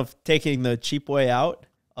speaking of taking the cheap way out,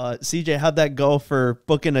 CJ, how'd that go for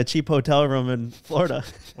booking a cheap hotel room in Florida?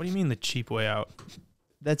 What do you mean the cheap way out?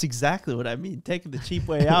 That's exactly what I mean. Taking the cheap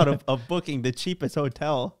way out of booking the cheapest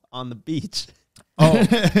hotel on the beach. Oh,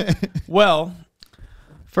 well,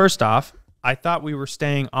 first off, I thought we were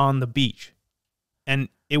staying on the beach, and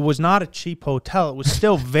it was not a cheap hotel. It was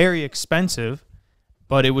still very expensive,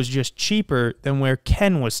 but it was just cheaper than where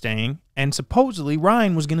Ken was staying. And supposedly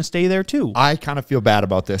Ryan was going to stay there too. I kind of feel bad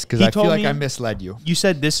about this because I feel like I misled you. You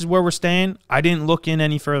said this is where we're staying. I didn't look in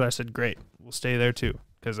any further. I said, great, we'll stay there too.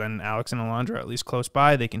 Because then Alex and Alondra are at least close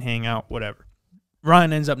by. They can hang out, whatever.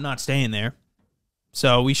 Ryan ends up not staying there.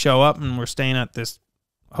 So we show up and we're staying at this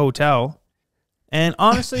hotel. And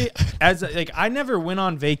honestly, I never went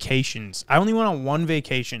on vacations. I only went on one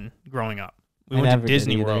vacation growing up. We went to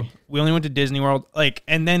Disney World. We only went to Disney World.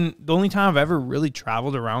 And then the only time I've ever really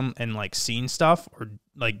traveled around and like seen stuff or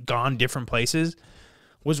like gone different places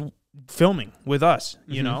was filming with us,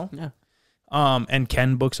 you know? Yeah. And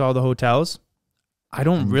Ken books all the hotels. I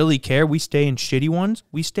don't really care. We stay in shitty ones.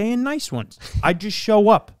 We stay in nice ones. I just show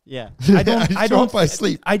up. Yeah. I don't I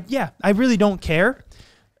sleep. I really don't care.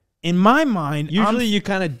 In my mind, usually you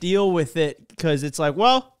kind of deal with it because it's like,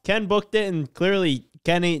 well, Ken booked it and clearly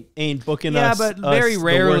Ken ain't booking us. Yeah, but very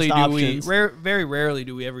rarely very rarely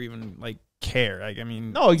do we ever even like care. Like, I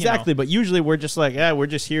mean, no, exactly. But usually we're just like, we're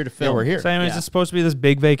just here to film. Yeah, we're here. So anyways, it's supposed to be this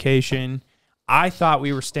big vacation. I thought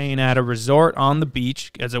we were staying at a resort on the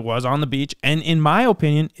beach, as it was on the beach, and in my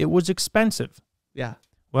opinion, it was expensive. Yeah.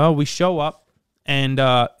 Well, we show up, and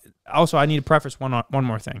also I need to preface one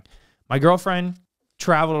more thing. My girlfriend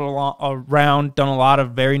traveled around, done a lot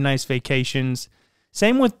of very nice vacations.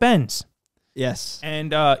 Same with Ben's. Yes.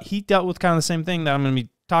 And he dealt with kind of the same thing that I'm going to be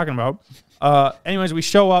talking about. Anyways, we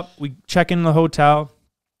show up, we check in the hotel.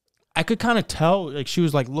 I could kind of tell, like, she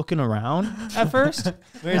was like looking around at first.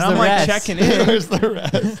 Where's and the I'm rest? like checking in. Where's the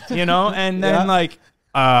rest? You know, and then like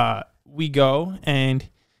we go and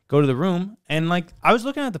go to the room, and like I was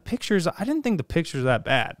looking at the pictures. I didn't think the pictures were that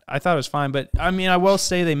bad. I thought it was fine, but I mean, I will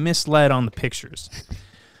say they misled on the pictures.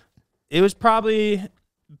 It was probably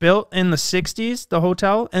built in the 60s, the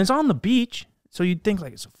hotel, and it's on the beach. So you'd think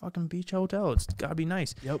like it's a fucking beach hotel. It's got to be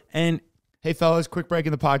nice. Yep. And Hey, fellas, quick break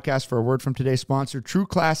in the podcast for a word from today's sponsor, True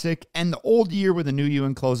Classic. End the old year with a new you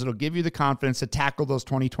in close. It'll give you the confidence to tackle those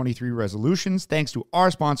 2023 resolutions. Thanks to our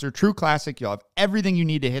sponsor, True Classic, you'll have everything you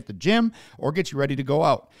need to hit the gym or get you ready to go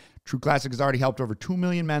out. True Classic has already helped over 2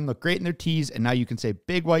 million men look great in their tees, and now you can say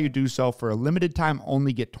big while you do so. For a limited time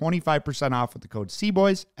only, get 25% off with the code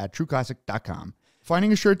CBOYS at trueclassic.com.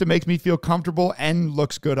 Finding a shirt that makes me feel comfortable and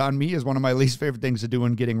looks good on me is one of my least favorite things to do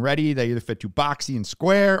when getting ready. They either fit too boxy and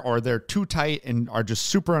square, or they're too tight and are just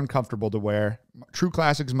super uncomfortable to wear. True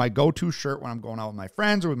Classic is my go-to shirt when I'm going out with my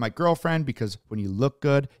friends or with my girlfriend, because when you look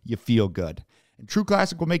good, you feel good. And True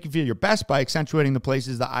Classic will make you feel your best by accentuating the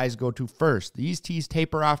places the eyes go to first. These tees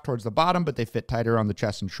taper off towards the bottom, but they fit tighter on the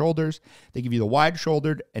chest and shoulders. They give you the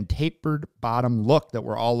wide-shouldered and tapered bottom look that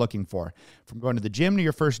we're all looking for. From going to the gym to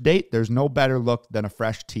your first date, there's no better look than a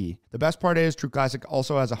fresh tee. The best part is True Classic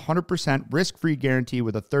also has a 100% risk-free guarantee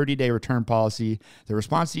with a 30-day return policy. The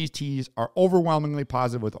response to these tees are overwhelmingly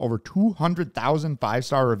positive with over 200,000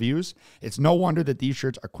 5-star reviews. It's no wonder that these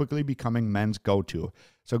shirts are quickly becoming men's go-to.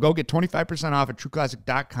 So go get 25% off at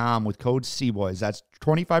trueclassic.com with code CBOYS. That's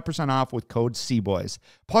 25% off with code CBOYS.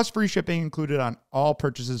 Plus free shipping included on all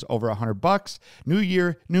purchases over $100. New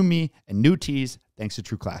year, new me, and new tees thanks to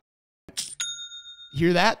True Classic.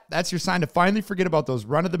 Hear that? That's your sign to finally forget about those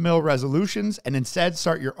run-of-the-mill resolutions and instead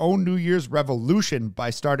start your own New Year's revolution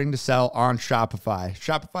by starting to sell on Shopify.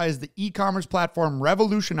 Shopify is the e-commerce platform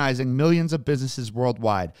revolutionizing millions of businesses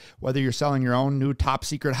worldwide. Whether you're selling your own new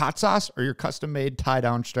top-secret hot sauce or your custom-made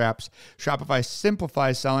tie-down straps, Shopify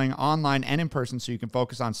simplifies selling online and in person so you can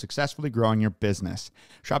focus on successfully growing your business.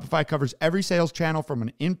 Shopify covers every sales channel from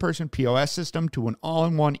an in-person POS system to an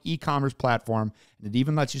all-in-one e-commerce platform, and it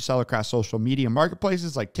even lets you sell across social media marketplaces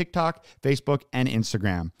like TikTok, Facebook, and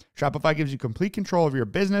Instagram. Shopify gives you complete control of your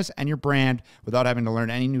business and your brand without having to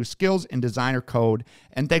learn any new skills in design or code.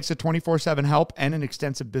 And thanks to 24/7 help and an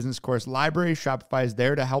extensive business course library, Shopify is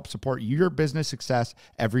there to help support your business success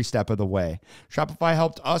every step of the way. Shopify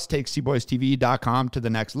helped us take CboysTV.com to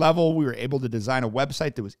the next level. We were able to design a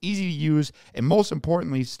website that was easy to use and most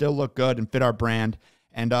importantly, still look good and fit our brand.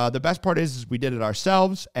 And the best part is we did it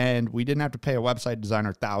ourselves, and we didn't have to pay a website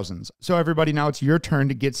designer thousands. So everybody, now it's your turn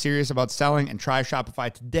to get serious about selling and try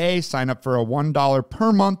Shopify today. Sign up for a $1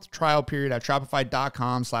 per month trial period at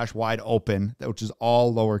shopify.com/wideopen, which is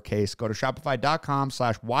all lowercase. Go to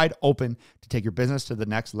shopify.com/wideopen to take your business to the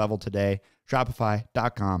next level today.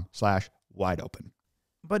 Shopify.com/wideopen.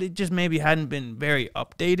 But it just maybe hadn't been very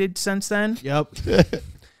updated since then. Yep.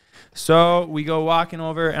 So we go walking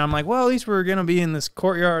over, and I'm like, well, at least we're going to be in this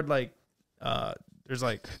courtyard. Like, there's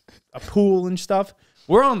like a pool and stuff.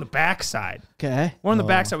 We're on the backside. Okay. We're on the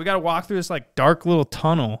backside. We got to walk through this like dark little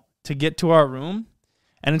tunnel to get to our room.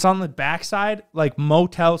 And it's on the backside, like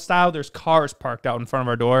motel style. There's cars parked out in front of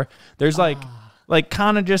our door. There's like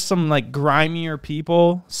kind of just some like grimier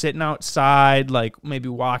people sitting outside, like maybe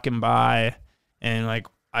walking by. And like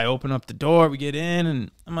I open up the door, we get in, and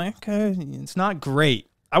I'm like, okay, it's not great.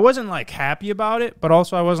 I wasn't like happy about it, but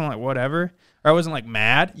also I wasn't like whatever, or I wasn't like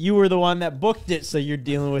mad. You were the one that booked it, so you're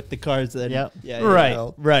dealing with the cards then. Yep. Yeah.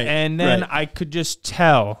 Right. Right. And then I could just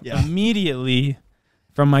tell immediately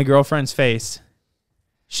from my girlfriend's face,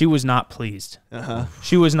 she was not pleased.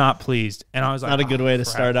 She was not pleased. And I was like, not a good way to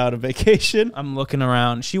start out a vacation. I'm looking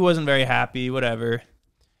around. She wasn't very happy, whatever.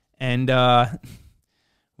 And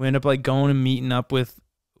we end up like going and meeting up with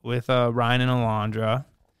Ryan and Alondra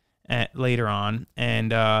later on,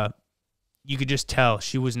 and you could just tell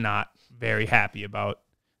she was not very happy about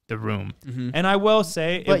the room. And I will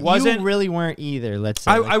say, but it wasn't you really weren't either. Let's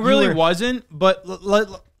say I really wasn't. But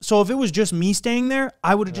so if it was just me staying there,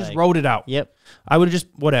 I would have just wrote it out. Yep, I would have just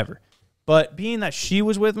whatever. But being that she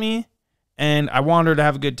was with me, and I wanted her to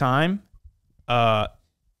have a good time,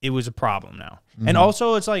 it was a problem now. And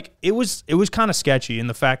also, it's like it was kind of sketchy in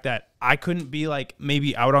the fact that I couldn't be like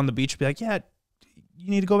maybe out on the beach, be like, yeah, you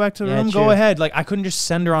need to go back to the room. True. Go ahead. Like I couldn't just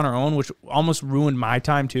send her on her own, which almost ruined my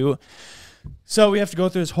time too. So we have to go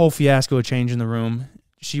through this whole fiasco of changing the room.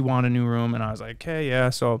 She wanted a new room, and I was like, okay, yeah.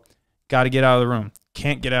 So got to get out of the room.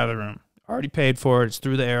 Can't get out of the room. Already paid for it. It's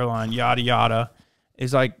through the airline. Yada yada.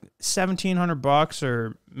 It's like $1,700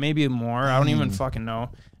 or maybe more. I don't even fucking know.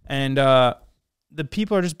 And the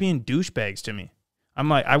people are just being douchebags to me. I'm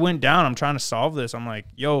like, I went down. I'm trying to solve this. I'm like,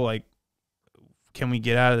 yo, like, can we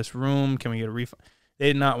get out of this room? Can we get a refund? They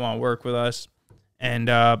did not want to work with us. And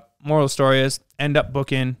moral of the story is, end up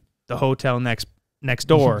booking the hotel next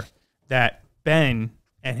door that Ben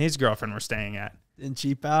and his girlfriend were staying at. Didn't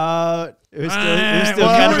cheap out. It was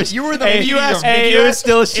still, You were the it was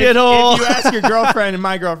still a shithole. If you ask your girlfriend and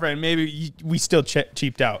my girlfriend, maybe we still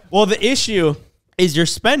cheaped out. Well, the issue is you're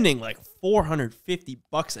spending like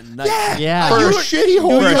 $450 a night. Yeah. For a shitty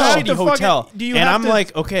For a hotel. shitty hotel. do you and have I'm to-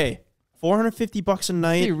 like, okay, $450 a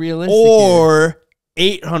night, Be realistic or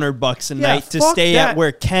 $800 a night to fuck stay that. at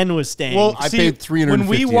where Ken was staying. Well, I see, paid $350 when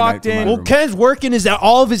we a night walked for my in- room. well, Ken's working is at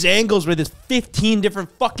all of his angles with his 15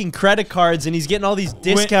 different fucking credit cards, and he's getting all these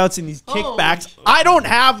discounts and these kickbacks. I don't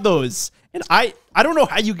have those, and I don't know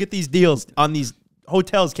how you get these deals on these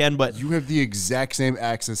hotels, Ken. But You have the exact same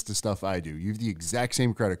access to stuff I do. You have the exact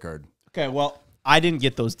same credit card. okay, well, I didn't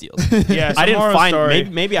get those deals. Yeah, I didn't moral find. story.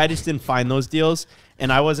 Maybe I just didn't find those deals,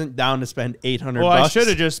 and I wasn't down to spend $800. Well, I should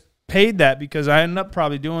have just paid that because I ended up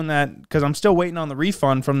probably doing that because I'm still waiting on the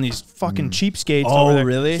refund from these fucking cheapskates. over there.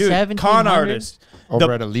 Really? Dude, con artists.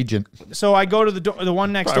 Over at Allegiant. So I go to the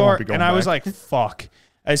one next door, and I was like, fuck.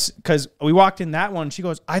 Because we walked in that one. She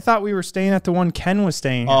goes, I thought we were staying at the one Ken was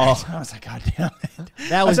staying at. Oh. I was like, God damn it.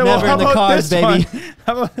 That was never in the cards, baby.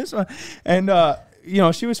 How about this one? And, you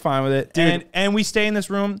know, she was fine with it. Dude. And we stay in this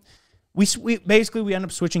room. We basically end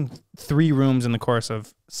up switching 3 rooms in the course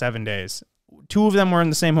of 7 days. 2 of them were in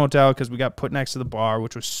the same hotel because we got put next to the bar,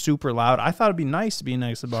 which was super loud. I thought it'd be nice to be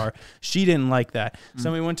next to the bar. She didn't like that.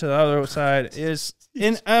 So we went to the other side.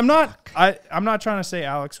 And I'm not trying to say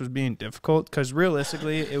Alex was being difficult because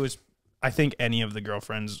realistically, it was. I think any of the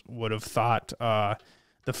girlfriends would have thought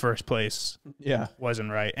the first place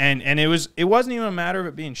wasn't right, and it wasn't even a matter of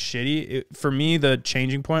it being shitty. For me, the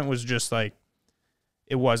changing point was just like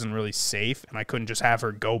it wasn't really safe, and I couldn't just have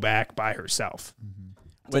her go back by herself.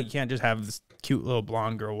 Like, you can't just have this cute little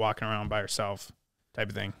blonde girl walking around by herself, type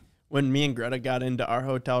of thing. When me and Greta got into our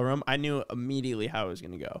hotel room, I knew immediately how it was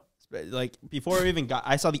gonna go. Like before we even got,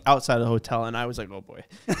 I saw the outside of the hotel and I was like, oh boy.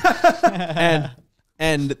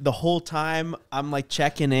 and the whole time I'm like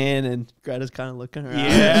checking in and Greta's kind of looking around.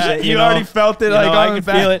 Yeah, you already felt it. Like I could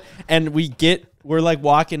feel it. And we're like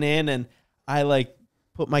walking in and I like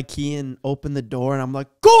put my key in, open the door, and I'm like,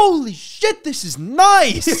 holy shit, this is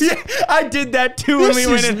nice. I did that too when we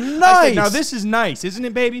went in. Nice. I said, now this is nice, isn't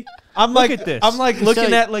it, baby? Look at this. I'm like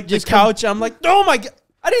looking at like the couch. I'm like, oh my God.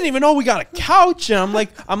 I didn't even know we got a couch, and I'm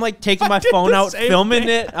like taking my phone out, filming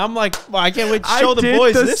it. I'm like, well, I can't wait to show the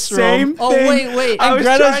boys this room. Oh wait! I was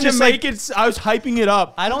trying to make it. I was hyping it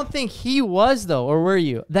up. I don't think he was though, or were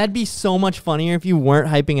you? That'd be so much funnier if you weren't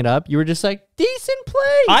hyping it up. You were just like, decent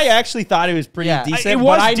place. I actually thought it was pretty decent. It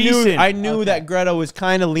was but decent. I knew that Greta was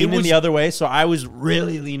kind of leaning the other way, so I was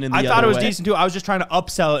really leaning the other way. I thought it was decent too. I was just trying to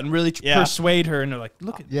upsell it and really persuade her, and they're like,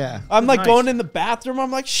 look at I'm like going in the bathroom.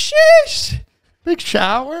 I'm like, shish. Big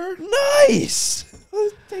shower. Nice.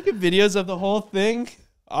 Taking videos of the whole thing.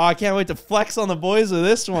 Oh, I can't wait to flex on the boys with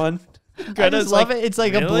this one. I just love it. It's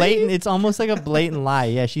like a blatant, it's almost like a blatant lie.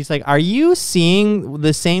 Yeah, she's like, are you seeing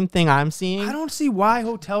the same thing I'm seeing? I don't see why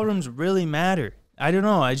hotel rooms really matter. I don't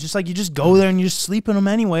know. It's just like you just go there and you just sleep in them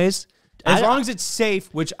anyways. As long as it's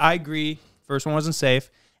safe, which I agree. First one wasn't safe.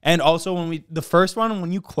 And also the first one,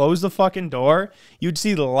 when you close the fucking door, you'd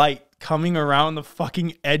see the light coming around the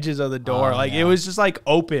fucking edges of the door. It was just like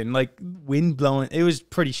open, like wind blowing. It was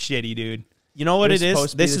pretty shitty, dude. You know what it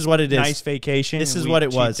is? This is what it is. Nice vacation. This is what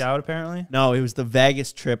it was. Out apparently. No, it was the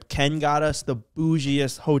Vegas trip. Ken got us the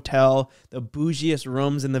bougiest hotel, the bougiest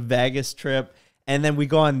rooms in the Vegas trip. And then we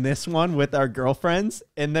go on this one with our girlfriends,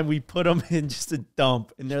 and then we put them in just a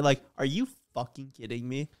dump. And they're like, are you fucking kidding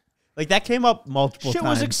me? Like, that came up multiple times. Shit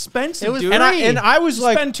was expensive, it was dude. And I was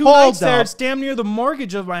like, spend 2 nights there. It's damn near the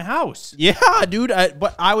mortgage of my house. Yeah, dude.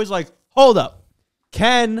 But I was like, hold up.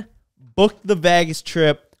 Ken booked the Vegas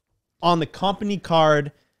trip on the company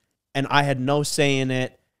card, and I had no say in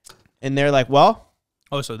it. And they're like, well.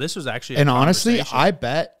 Oh, so this was actually And honestly, I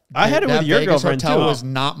bet I had it with your girlfriend, hotel too. was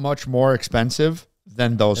not much more expensive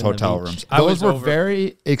than those hotel rooms. Those were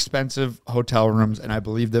very expensive hotel rooms, and I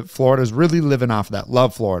believe that Florida's really living off of that.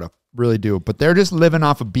 Love Florida. Really do. But they're just living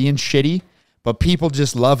off of being shitty, but people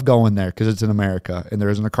just love going there because it's in America and there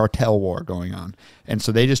isn't a cartel war going on. And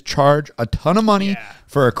so they just charge a ton of money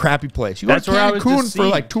for a crappy place. You go to Cancun for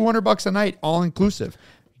like $200 a night, all inclusive.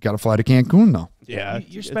 You got to fly to Cancun though. Yeah,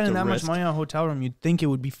 you're spending that much money on a hotel room. You'd think it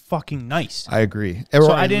would be fucking nice. I agree. So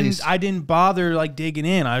I didn't bother like digging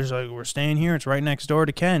in. I was like, we're staying here. It's right next door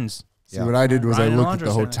to Ken's. See, what I did was I looked at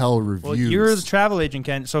the hotel reviews. Well, you're the travel agent,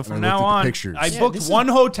 Ken. So from now on, I booked one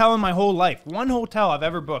hotel in my whole life. One hotel I've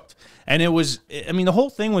ever booked. And it was, I mean, the whole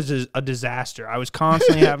thing was a disaster. I was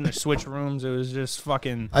constantly having to switch rooms. It was just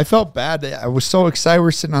fucking. I felt bad. I was so excited.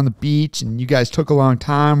 We're sitting on the beach and you guys took a long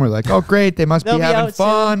time. We're like, oh, great. They must be having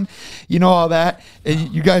fun. You know, all that.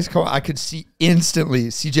 And you guys come, I could see instantly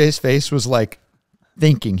CJ's face was like,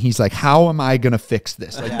 thinking, he's like, how am I gonna fix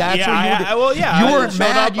this? Like that's what you weren't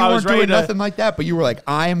mad, you weren't doing nothing like that, but you were like,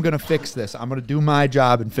 I am gonna fix this. I'm gonna do my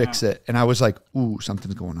job and fix it. And I was like, ooh,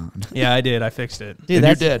 something's going on. Yeah, I did. I fixed it. Dude,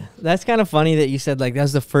 you did. That's kind of funny that you said like that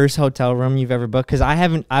was the first hotel room you've ever booked, because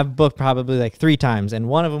I've booked probably like 3 times, and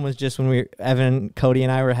one of them was just when Evan, Cody,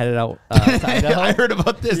 and I were headed out to Idaho. I heard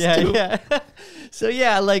about this too. Yeah. So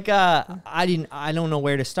yeah, like I don't know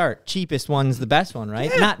where to start. Cheapest one's the best one, right?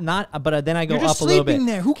 Yeah. But then I go up a little bit.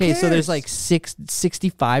 There. Who cares? So there's like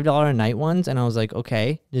 $65 a night ones, and I was like,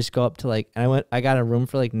 okay, just go up to like. And I got a room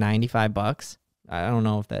for like $95. I don't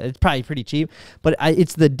know if it's probably pretty cheap, but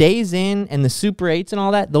it's the Days Inn and the Super 8s and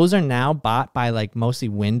all that. Those are now bought by like mostly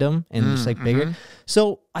Wyndham and just like bigger.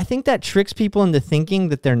 So I think that tricks people into thinking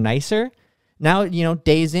that they're nicer. Now, you know,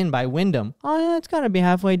 Days Inn by Wyndham. Oh, yeah, it's got to be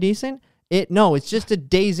halfway decent. No, it's just a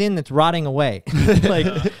Days Inn that's rotting away.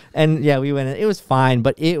 And yeah, we went in. It was fine,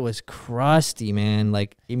 but it was crusty, man.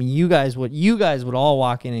 Like, I mean, you guys would all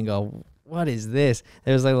walk in and go, what is this?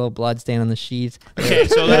 There was like a little blood stain on the sheets. Okay,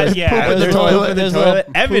 so there's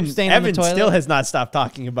Evan still has not stopped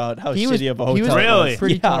talking about how shitty of a hotel. He was really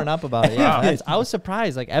pretty torn up about it. Yeah, I was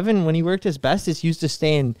surprised. Like Evan, when he worked his bestest, used to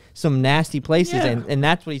stay in some nasty places, and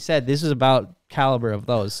that's what he said. This is about caliber of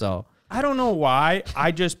those. So I don't know why.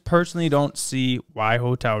 I just personally don't see why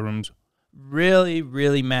hotel rooms really,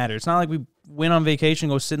 really matter. It's not like we went on vacation,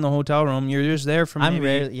 go sit in the hotel room. You're just there from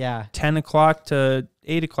 10 o'clock to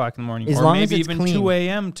 8 o'clock in the morning, or maybe even clean. 2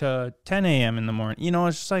 a.m. to 10 a.m. in the morning. You know,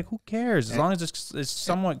 it's just like, who cares? As long as it's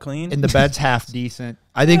somewhat clean. And the bed's half decent.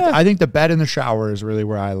 I think the bed and the shower is really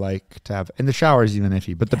where I like to have. And the shower is even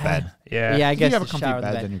iffy, but the bed. Yeah, I guess if you have a the comfy shower, bed,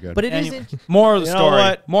 the bed. then you're good. But it isn't. Moral of the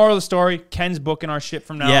story. Moral of the story. Ken's booking our shit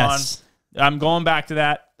from now on. I'm going back to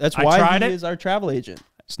that. That's why he is our travel agent.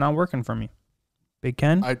 It's not working for me. Big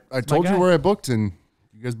Ken. I told you where I booked, and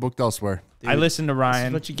you guys booked elsewhere. Dude, I listened to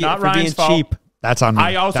Ryan. What you get not for Ryan's being cheap. That's on me.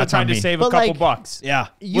 I also tried to save a couple bucks. Yeah.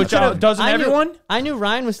 Which doesn't everyone? I knew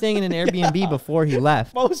Ryan was staying in an Airbnb before he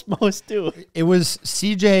left. Most do. It was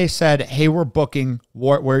CJ said, hey, we're booking.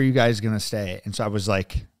 Where are you guys going to stay? And so I was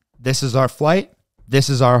like, this is our flight. This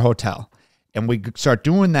is our hotel. And we start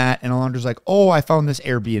doing that. And Alondra's like, oh, I found this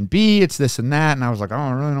Airbnb. It's this and that. And I was like, oh,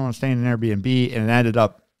 I really don't want to stay in an Airbnb. And it ended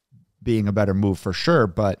up being a better move for sure.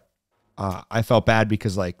 But I felt bad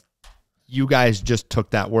because like, you guys just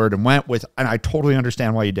took that word and went with, and I totally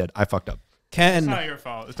understand why you did. I fucked up. Ken, it's not your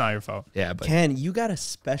fault. It's not your fault. Yeah, but Ken, you got a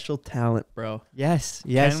special talent, bro. Yes,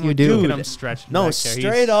 Ken, you do. Look at him stretching. No,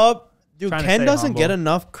 straight up, dude. Ken doesn't get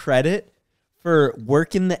enough credit for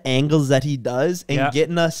working the angles that he does and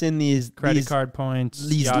getting us in these credit card points,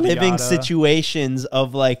 these living situations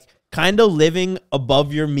of like kind of living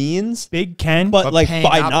above your means. Big Ken, but like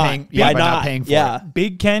by not paying for it.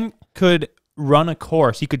 Big Ken could run a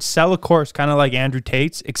course. He could sell a course kind of like Andrew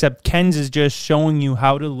Tate's, except Ken's is just showing you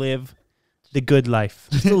how to live the good life.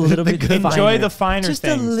 Just a little bit enjoy the finer just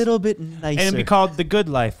things. Just a little bit nicer. And it'd be called The Good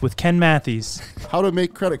Life with Ken Matthews. How to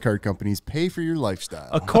make credit card companies pay for your lifestyle.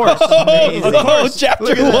 A course.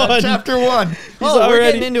 Chapter 1. Chapter 1. We're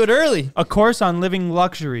getting into it early. A course on living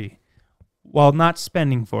luxury while not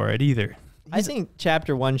spending for it either. I think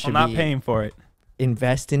chapter 1 should be not paying for it.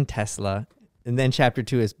 Invest in Tesla. And then chapter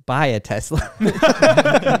 2 is buy a Tesla.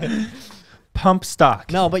 Pump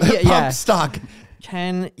stock. No, but Pump stock.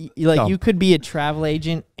 Ken, like you could be a travel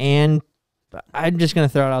agent, and I'm just gonna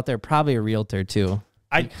throw it out there, probably a realtor too.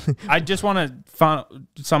 I just want to find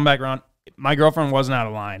some background. My girlfriend wasn't out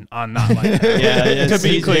of line on not like that. To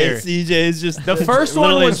be clear, CJ is just the first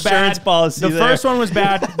one was bad. The first one was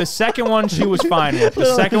bad. The second one she was fine with.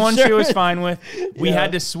 The second one she was fine with. We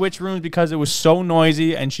had to switch rooms because it was so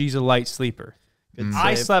noisy, and she's a light sleeper.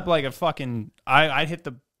 I slept like a fucking. I hit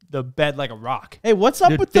the bed like a rock. Hey, what's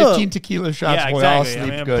up with 15 tequila shots? Yeah, Boy, exactly. I'll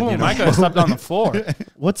sleep good. Boom, you know? I could have slept on the floor.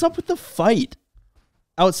 What's up with the fight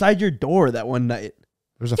outside your door that one night?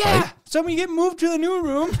 There's a fight. So we get moved to the new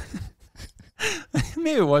room.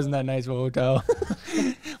 Maybe it wasn't that nice of a hotel.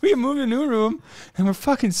 We get moved to a new room and we're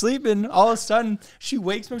fucking sleeping. All of a sudden, she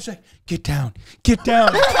wakes me up. She's like, "Get down, get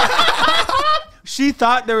down." She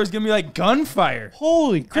thought there was gonna be like gunfire.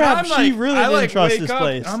 Holy crap! She really didn't trust this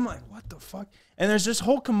place. I'm like, what the fuck? And there's this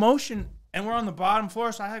whole commotion, and we're on the bottom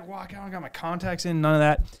floor. So I like walk out. I got my contacts in, none of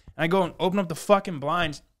that. And I go and open up the fucking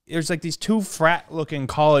blinds. There's like these two frat-looking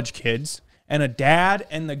college kids and a dad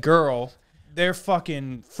and the girl. They're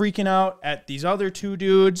fucking freaking out at these other two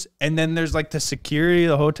dudes, and then there's like the security,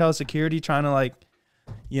 the hotel security, trying to like,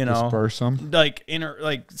 you know, disperse them, like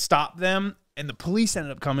stop them. And the police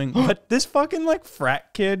ended up coming, but this fucking like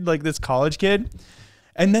frat kid, like this college kid,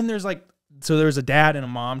 and then there's like, so there was a dad and a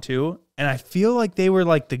mom too, and I feel like they were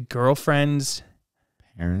like the girlfriend's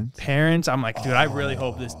parents. I'm like, dude, I really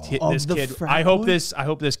hope this kid. I hope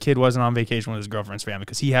this kid wasn't on vacation with his girlfriend's family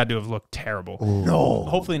because he had to have looked terrible. Ooh. No,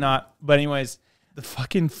 hopefully not. But anyways, the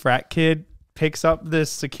fucking frat kid picks up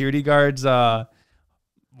this security guard's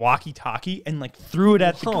walkie-talkie and like threw it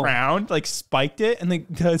at the ground, like spiked it, and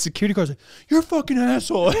the security guard's like, "You're a fucking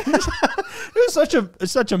asshole." It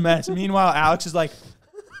was such a mess. Meanwhile, Alex is like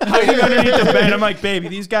hiding underneath the bed. I'm like, "Baby,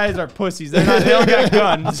 these guys are pussies. They don't got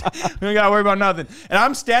guns. We don't gotta worry about nothing." And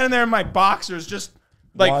I'm standing there in my boxers, just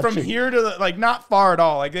like watching. From here to like not far at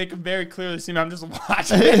all. Like they can very clearly see me. I'm just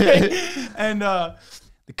watching. And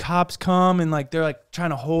the the cops come and like they're like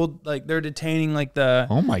trying to hold, like they're detaining like the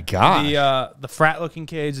Oh my god. the frat looking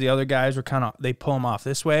kids. The other guys were kind of, they pull them off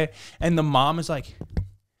this way, and the mom is like,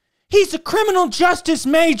 he's a criminal justice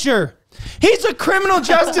major. He's a criminal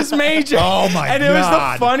justice major. Oh my god. And it was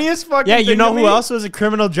the funniest fucking Yeah, thing you know to who me. else was a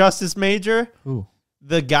criminal justice major? Who?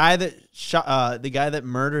 The guy that shot, the guy that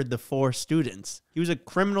murdered the 4 students. He was a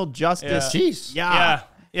criminal justice. Jeez.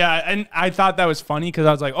 Yeah, and I thought that was funny because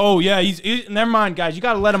I was like, oh, yeah, he's never mind, guys. You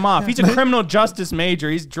got to let him off. He's a criminal justice major.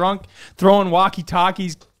 He's drunk, throwing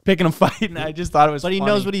walkie-talkies, picking a fight, and I just thought it was But he funny.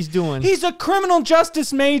 knows what he's doing. He's a criminal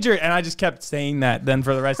justice major. And I just kept saying that then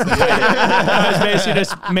for the rest of the day. I was basically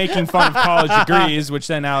just making fun of college degrees, which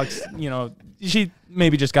then Alex, you know, she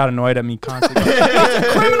maybe just got annoyed at me constantly. He's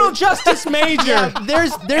a criminal justice major.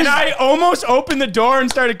 There's And I almost opened the door and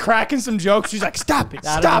started cracking some jokes. She's like, stop it,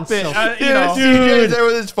 stop it. so- You know, CJ's there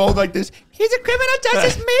with his phone like this. He's a criminal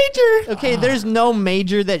justice major. okay. There's no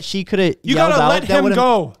major that she could have You yelled gotta out let him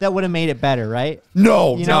go. that would have made it better, right?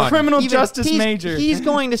 No, You know, none. criminal Even justice he's- major. He's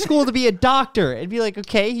going to school to be a doctor. It'd be like,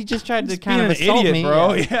 okay, he just tried to kind being of an assault idiot, me,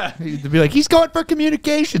 bro. Yeah. Yeah. To be like, he's going for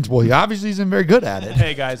communications. Well, he obviously isn't very good at it.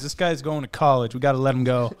 Hey guys, this guy's going to college. We got to let him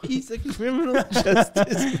go. He's a criminal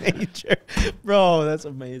justice major. Bro, that's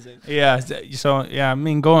amazing. Yeah. So yeah, I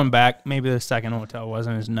mean, going back, maybe the second hotel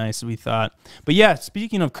wasn't as nice as we thought. But yeah,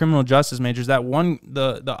 speaking of criminal justice majors, that one,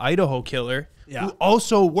 the Idaho killer, who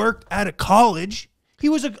also worked at a college. He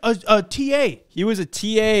was a TA. He was a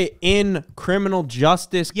TA in criminal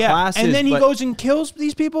justice Yeah, classes. and then he but- goes and kills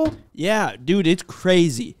these people. Yeah, dude, it's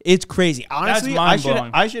crazy. It's crazy. Honestly, mind-blowing.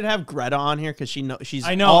 I should have Greta on here because she's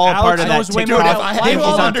I know, all Alex part of that knows way TikTok. more. Dude, if I Why had do all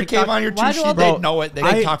Alexander the came on your why two do all sheet, the- they'd know it.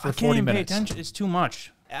 They'd talk for I can't 40 even pay minutes. attention. It's too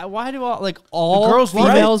much. Why do all girls love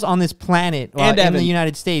it. females on this planet And in Evan. the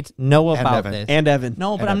United States know about Evan. this? And Evan.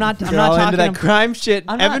 No, but I'm not They're talking all into that about crime shit.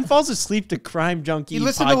 I'm Evan not- falls asleep to Crime Junkie. He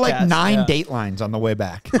listened to like podcast. 9 Datelines on the way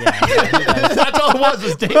back. That's all it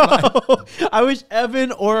was Dateline. I wish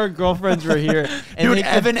Evan or our girlfriends were here. And Dude, they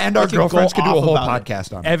Evan and our fucking girlfriends go could do a off whole about it.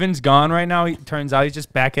 podcast on it. Evan's gone right now. He turns out he's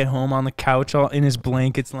just back at home on the couch, all in his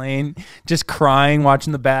blankets, laying, just crying,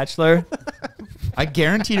 watching The Bachelor. I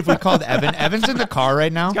guaranteed if we called Evan, Evan's in the car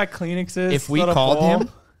right now. He's got Kleenexes. If we got a called bowl. him,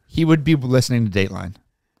 he would be listening to Dateline.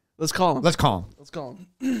 Let's call him. Let's call him. Let's call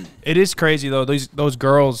him. It is crazy though. Those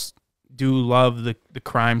girls do love the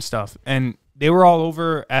crime stuff, and they were all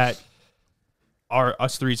over at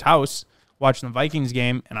us three's house watching the Vikings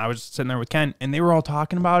game, and I was sitting there with Ken, and they were all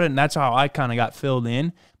talking about it, and that's how I kind of got filled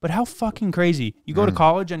in. But how fucking crazy! You go to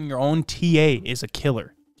college and your own TA is a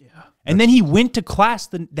killer. Yeah. And then he went to class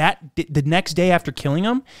the next day after killing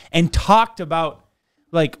him and talked about,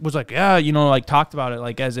 talked about it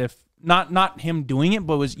like as if not him doing it,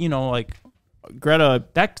 but was like. Greta.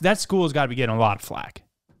 That school has got to be getting a lot of flack.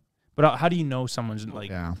 But how do you know someone's like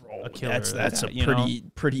Yeah. a killer? That's like a that, you know?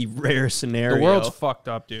 pretty rare scenario. The world's fucked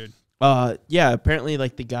up, dude. Yeah, apparently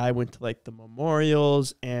like the guy went to like the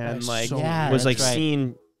memorials and That's like so was weird. like That's right.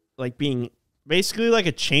 seen like being basically like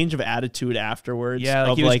a change of attitude afterwards. Yeah,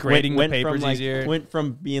 like of, he was grading the went papers from, like, easier. went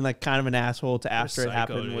from being like kind of an asshole to after it psycho,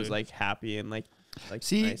 happened was dude. like happy and like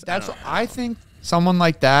See, nice. that's I don't know. I think someone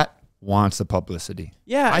like that wants the publicity.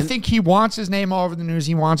 Yeah, I and- think he wants his name all over the news.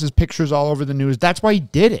 He wants his pictures all over the news. That's why he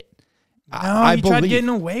did it. No, he tried getting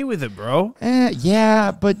away with it, bro.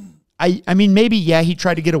 Yeah, but I mean, maybe, yeah, he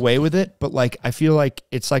tried to get away with it, but like, I feel like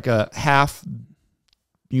it's like a half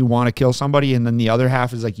you want to kill somebody, and then the other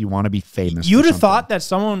half is like you want to be famous. You'd for have something. thought that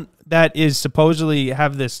someone that is supposedly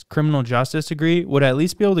have this criminal justice degree would at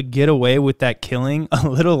least be able to get away with that killing a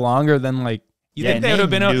little longer than like. You Yeah, think they and would have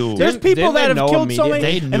they been? knew. There's people Didn't they that have know killed so immediately? many,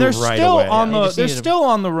 They and knew they're right still away. on Yeah, they the. just They're needed to- still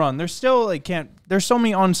on the run. They're still like can't. There's so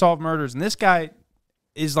many unsolved murders, and this guy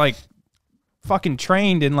is like fucking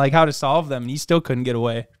trained in like how to solve them, and he still couldn't get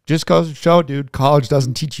away. Just goes to show, dude, college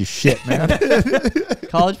doesn't teach you shit, man.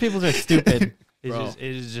 College people are stupid. It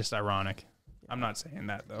is just ironic. I'm not saying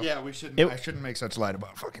that though. Yeah, we shouldn't. It- I shouldn't make such light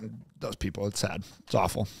about fucking those people. It's sad. It's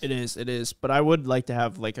awful. It is. But I would like to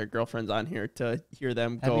have like our girlfriends on here to hear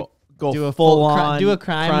them Have go Do a full full on do a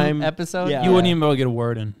crime episode. Yeah. You wouldn't even be able to get a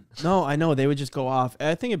word in. No, I know they would just go off.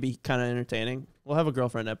 I think it'd be kind of entertaining. We'll have a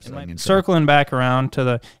girlfriend episode. Circling back around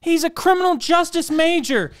to he's a criminal justice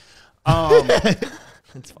major.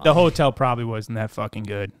 The hotel probably wasn't that fucking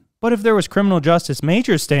good. But if there was criminal justice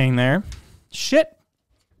majors staying there, shit,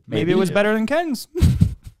 maybe it was better than Ken's.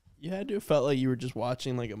 You had to have felt like you were just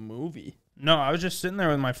watching like a movie. No, I was just sitting there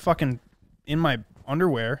with my in my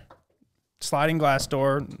underwear, sliding glass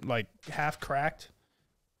door, like half cracked,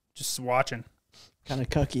 just watching. Kind of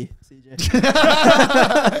cucky,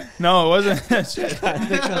 CJ. No, it wasn't. Shit.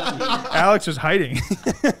 Alex was hiding.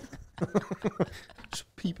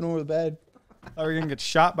 Just peeping over the bed. Thought we were gonna get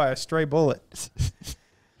shot by a stray bullet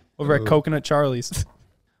over at Coconut Charlie's.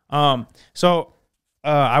 So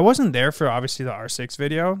I wasn't there for obviously the R6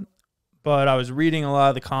 video, but I was reading a lot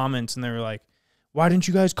of the comments, and they were like, "Why didn't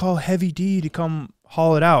you guys call Heavy D to come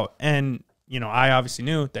haul it out?" And you know, I obviously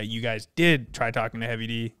knew that you guys did try talking to Heavy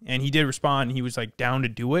D, and he did respond. He was like down to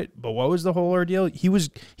do it, but what was the whole ordeal? He was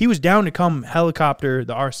down to come helicopter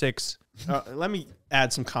the R6. Let me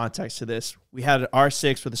add some context to this. We had an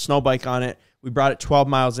R6 with a snow bike on it. We brought it 12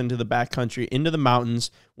 miles into the backcountry, into the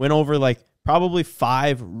mountains, went over like probably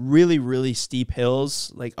 5 really, really steep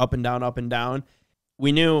hills, like up and down, up and down.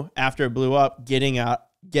 We knew after it blew up, getting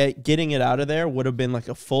it out of there would have been like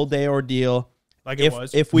a full day ordeal. Like it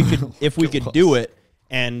was. If we could do it.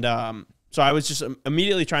 And so I was just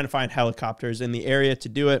immediately trying to find helicopters in the area to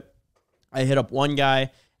do it. I hit up one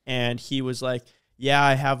guy, and he was like, yeah,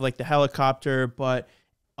 I have like the helicopter, but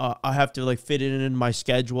I have to like fit it in my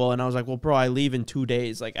schedule. And I was like, well, bro, I leave in 2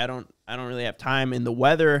 days. Like I don't really have time. And the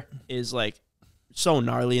weather is like so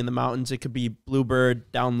gnarly in the mountains. It could be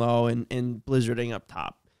bluebird down low and blizzarding up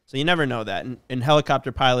top. So you never know that. And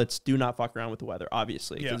helicopter pilots do not fuck around with the weather,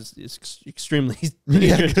 obviously, because it's extremely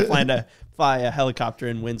dangerous to fly a helicopter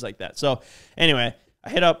in winds like that. So anyway, I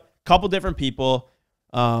hit up a couple different people.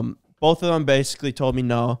 Both of them basically told me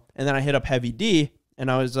no. And then I hit up Heavy D,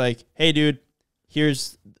 and I was like, hey, dude,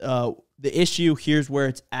 here's the issue. Here's where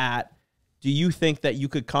it's at. Do you think that you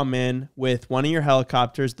could come in with one of your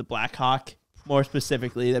helicopters, the Black Hawk, more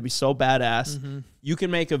specifically? That'd be so badass. Mm-hmm. You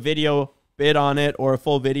can make a video bid on it or a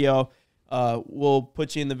full video. We'll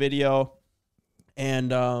put you in the video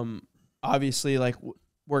and obviously like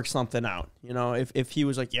work something out. You know, if he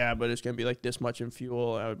was like, yeah, but it's gonna be like this much in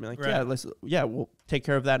fuel, I would be like, right. We'll take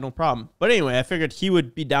care of that, no problem. But anyway, I figured he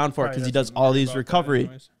would be down for it because he does all these recovery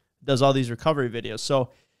videos. So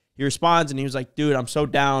he responds and he was like, dude, I'm so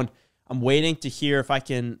down. I'm waiting to hear if I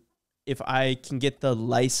can get the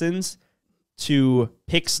license to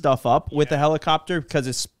pick stuff up with the helicopter because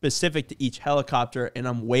it's specific to each helicopter, and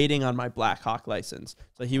I'm waiting on my Black Hawk license.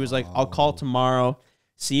 So he was like, I'll call tomorrow,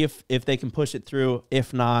 see if they can push it through.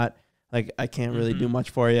 If not, like I can't really do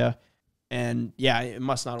much for you. And yeah, it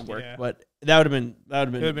must not have worked, but that would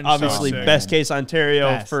have been obviously so best case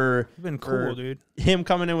Ontario for been cool, dude. Him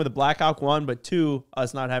coming in with a Black Hawk 1, but 2,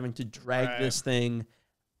 us not having to drag this thing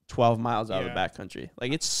 12 miles out of the backcountry.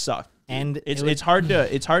 Like it sucked. And it's hard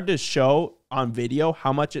to show on video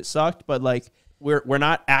how much it sucked, but like we're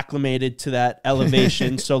not acclimated to that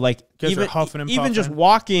elevation. So like even just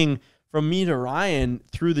walking from me to Ryan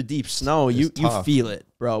through the deep snow, you feel it,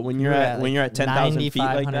 bro. When you're at 10,000 feet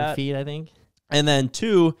like that, feet, I think. And then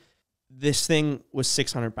 2, this thing was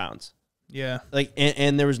 600 pounds. Yeah, like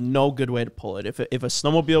and there was no good way to pull it. If a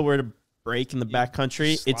snowmobile were to break in the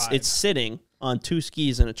backcountry, it's sitting on 2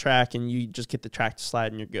 skis and a track, and you just get the track to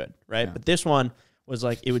slide and you're good, right? Yeah. But this one was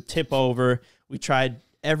like it would tip over. We tried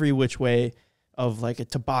every which way of like a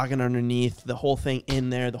toboggan underneath, the whole thing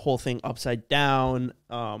in there, the whole thing upside down,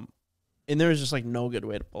 and there was just like no good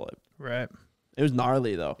way to pull it. Right. It was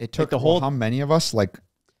gnarly though. It took the whole. How many of us? Like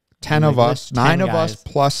 10 of us, 9 of us,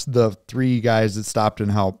 plus the 3 guys that stopped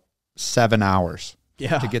and helped. 7 hours.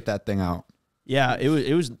 To get that thing out. Yeah, it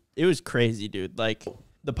was crazy, dude. Like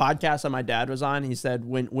the podcast that my dad was on, he said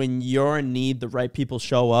when you're in need, the right people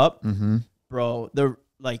show up. Mm-hmm. Bro,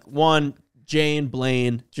 Jay and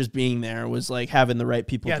Blaine just being there was like having the right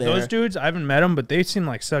people there. Yeah, those dudes, I haven't met them, but they seem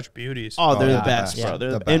like such beauties. Oh, they're the best, bro.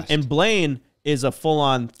 They're the best. And Blaine is a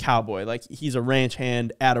full-on cowboy. Like he's a ranch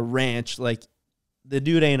hand at a ranch. Like the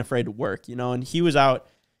dude ain't afraid to work, you know. And he was out.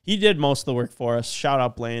 He did most of the work for us. Shout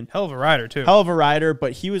out Blaine. Hell of a rider too. Hell of a rider,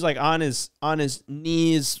 but he was like on his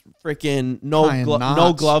knees, freaking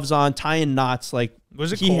no gloves on, tying knots. Like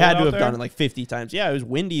was it? He had to have done it like 50 times. Yeah, it was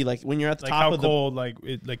windy. Like when you're at the top of the cold,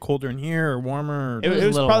 like colder in here or warmer. It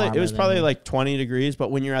was probably like 20 degrees, but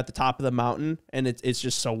when you're at the top of the mountain and it's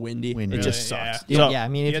just so windy, it just sucks. Yeah. I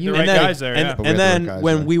mean, if you had the right guys there, and then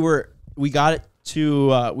when we got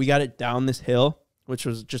it down this hill, which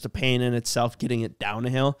was just a pain in itself getting it down a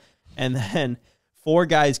hill. And then 4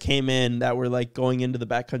 guys came in that were like going into the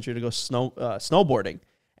backcountry to go snowboarding.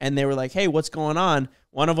 And they were like, hey, what's going on?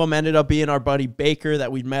 One of them ended up being our buddy Baker that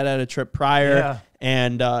we'd met at a trip prior. Yeah.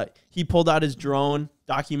 And he pulled out his drone,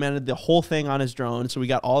 documented the whole thing on his drone. So we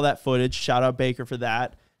got all that footage. Shout out Baker for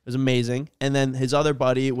that. It was amazing. And then his other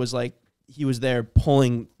buddy was like, he was there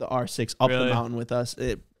pulling the R6 up the mountain with us.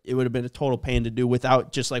 It would have been a total pain to do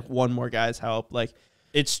without just like one more guy's help. Like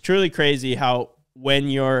it's truly crazy how when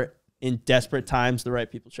you're in desperate times, the right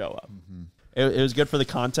people show up. Mm-hmm. It was good for the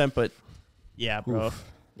content, but yeah, bro.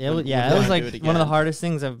 It was like one of the hardest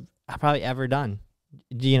things probably ever done.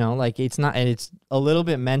 You know, like it's not, and it's a little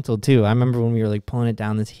bit mental too. I remember when we were like pulling it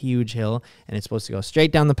down this huge hill, and it's supposed to go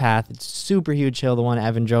straight down the path. It's super huge hill, the one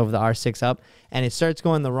Evan drove the R6 up, and it starts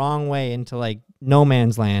going the wrong way into like no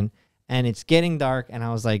man's land, and it's getting dark, and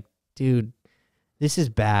I was like, dude, this is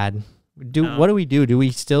bad. What do we do? Do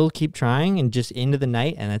we still keep trying and just into the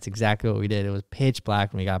night? And that's exactly what we did. It was pitch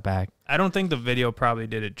black when we got back. I don't think the video probably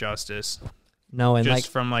did it justice. No, and just like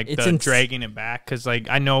from like the dragging it back, because like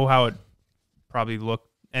I know how it probably looked,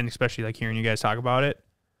 and especially like hearing you guys talk about it,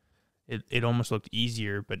 it almost looked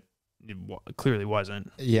easier, but it clearly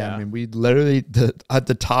wasn't. Yeah, I mean, we literally at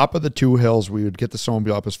the top of the two hills, we would get the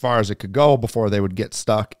snowmobile up as far as it could go before they would get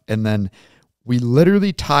stuck, and then we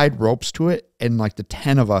literally tied ropes to it, and like the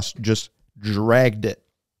 10 of us just dragged it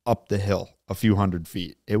up the hill a few hundred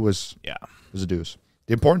feet. It was a deuce.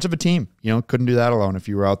 The importance of a team, you know, couldn't do that alone if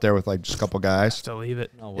you were out there with like just a couple guys. To leave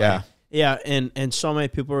it. No way. Yeah. Yeah, and so many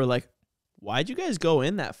people were like, why'd you guys go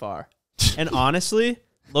in that far? And honestly,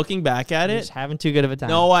 looking back at Just it, having too good of a time.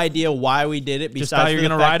 no idea why we did it. Just Besides thought you were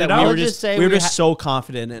going to ride it out. We I'll were just say we were we just so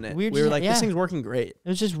confident in it. we We were were like, just- this yeah. thing's working great. It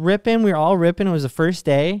was just ripping. We were all ripping. It was the first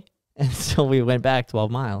day, and so we went back 12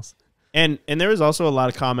 miles. And there was also a lot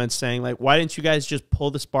of comments saying like, why didn't you guys just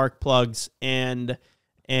pull the spark plugs and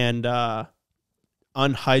unhydro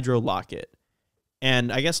lock it?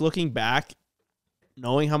 And I guess looking back,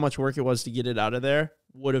 knowing how much work it was to get it out of there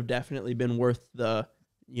would have definitely been worth the,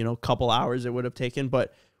 you know, couple hours it would have taken.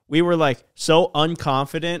 But we were like so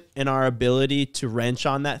unconfident in our ability to wrench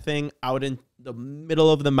on that thing out in the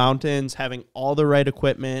middle of the mountains, having all the right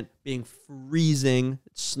equipment, being freezing,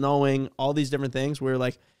 snowing, all these different things. We were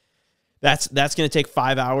like, that's going to take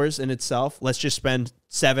 5 hours in itself. Let's just spend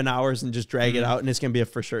 7 hours and just drag it out, and it's going to be a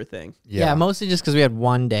for sure thing. Yeah, mostly just because we had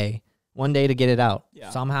one day to get it out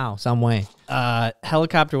somehow, some way.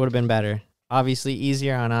 Helicopter would have been better. Obviously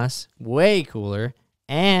easier on us, way cooler,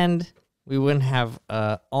 and we wouldn't have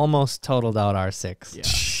almost totaled out R6. Yeah.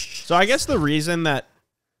 So I guess the reason that,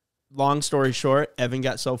 long story short, Evan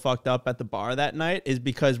got so fucked up at the bar that night is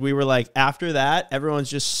because we were like, after that,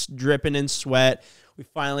 everyone's just dripping in sweat. We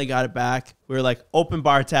finally got it back. We were like, open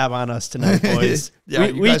bar tab on us tonight, boys.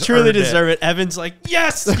 We truly deserve it. Evan's like,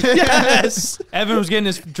 yes, yes. Evan was getting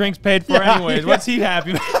his drinks paid for anyways. What's he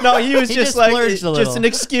happy with? No, he was just like, splurged a little. just an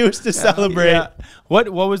excuse to celebrate. Yeah. What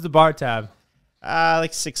was the bar tab?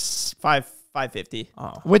 Like $5.50.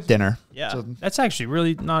 Oh, with dinner. Yeah. So that's actually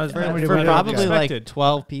really not as bad. For probably like expected.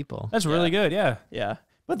 12 people. That's really good. Yeah. Yeah.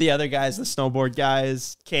 But the other guys, the snowboard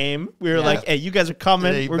guys, came. We were Yeah. like, hey, you guys are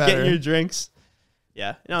coming. They We're better. getting your drinks.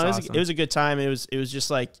 Yeah. No, That's it was a good time. It was just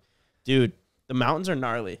like, dude, the mountains are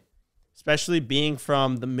gnarly. Especially being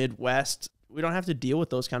from the Midwest. We don't have to deal with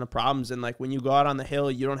those kind of problems. And like when you go out on the hill,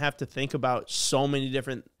 you don't have to think about so many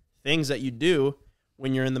different things that you do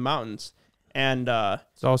when you're in the mountains. And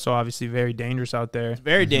It's also obviously very dangerous out there,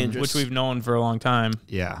 very dangerous. which we've known for a long time.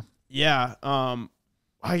 Yeah. Yeah.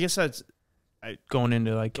 I guess that's Going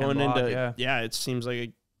into like Ken going Block, into it seems like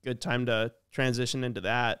a good time to transition into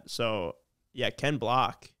that. So yeah, Ken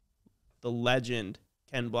Block, the legend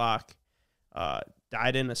Ken Block,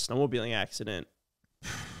 died in a snowmobiling accident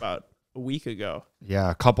about a week ago.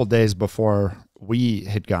 Yeah, a couple days before we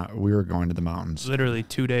were going to the mountains. Literally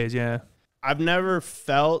 2 days. Yeah. I've never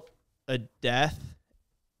felt a death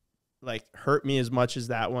like hurt me as much as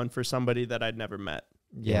that one for somebody that I'd never met.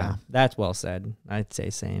 Yeah, that's well said. I'd say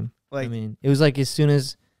same. Like, I mean, it was like as soon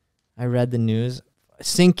as I read the news,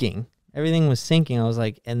 sinking. Everything was sinking. I was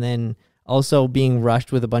like, and then also being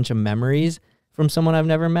rushed with a bunch of memories from someone I've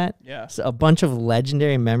never met. yeah. So a bunch of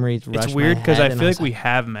legendary memories. It's weird because I feel like we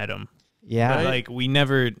have met him. Yeah. But like we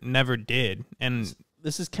never did. And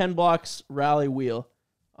This is Ken Block's rally wheel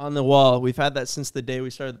on the wall. We've had that since the day we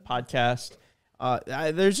started the podcast.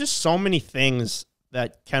 There's just so many things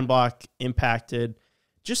that Ken Block impacted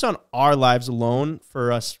just on our lives alone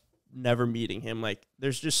for us never meeting him. Like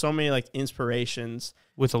there's just so many like inspirations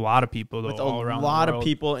with a lot of people though, with all a around lot the of world.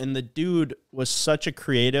 people. And the dude was such a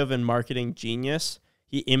creative and marketing genius.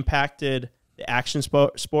 He impacted the action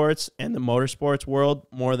sports and the motorsports world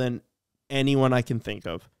more than anyone I can think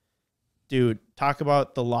of. Dude, talk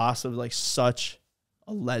about the loss of like such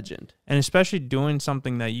a legend. And especially doing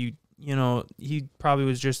something that you know, he probably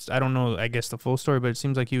was just, I don't know, I guess the full story, but it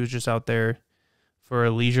seems like he was just out there for a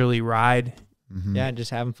leisurely ride, Mhm. Yeah,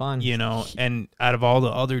 just having fun. you know, and out of all the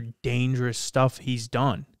other dangerous stuff he's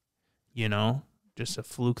done, you know, just a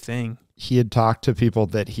fluke thing. He had talked to people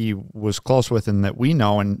that he was close with and that we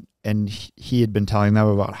know, and he had been telling them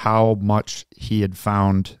about how much he had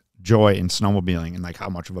found joy in snowmobiling and like how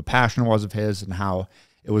much of a passion it was of his and how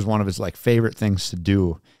it was one of his like favorite things to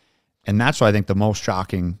do. And that's what I think the most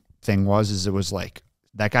shocking thing was it was like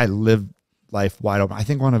that guy lived life wide open. I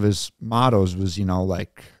think one of his mottos was,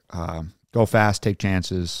 like go fast, take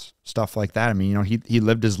chances, stuff like that. I mean, he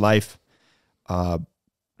lived his life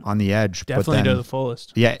on the edge. Definitely but then, to the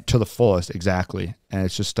fullest. Yeah, to the fullest, exactly. And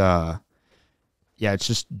it's just it's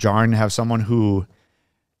just jarring to have someone who,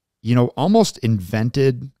 almost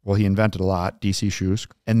invented, well, he invented a lot, DC shoes.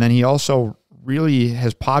 And then he also really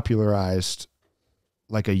has popularized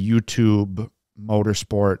like a YouTube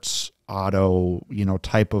motorsports auto,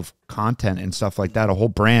 type of content and stuff like that, a whole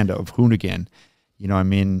brand of Hoonigan. I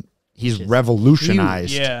mean, he's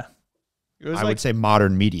revolutionized. Yeah. I would say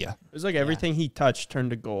modern media. It was like everything he touched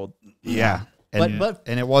turned to gold. Yeah. And, but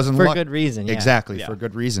it wasn't for good reason. Yeah. Exactly. Yeah. For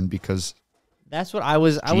good reason, because that's what I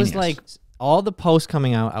was like, all the posts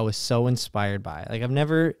coming out, I was so inspired by. Like, I've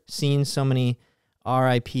never seen so many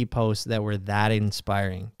RIP posts that were that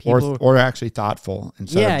inspiring. Or actually thoughtful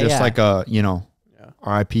instead of just like a,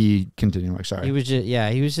 RIP continuing. Sorry. He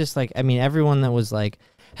was just like, I mean, everyone that was like,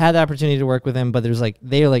 had the opportunity to work with him, but there's like,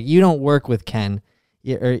 they're like, you don't work with Ken.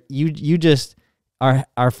 You just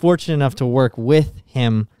are fortunate enough to work with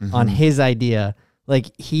him on his idea.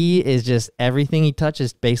 Like, he is just, everything he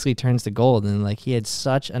touches basically turns to gold. And like, he had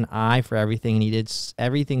such an eye for everything, and he did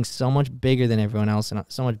everything so much bigger than everyone else and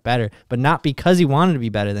so much better, but not because he wanted to be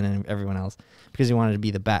better than everyone else, because he wanted to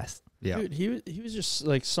be the best. Yeah. Dude, he was just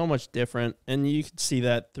like so much different, and you could see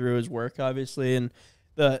that through his work, obviously. And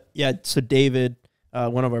so David,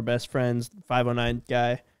 one of our best friends, 509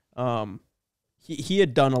 guy, he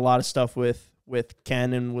had done a lot of stuff with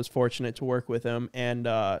Ken and was fortunate to work with him and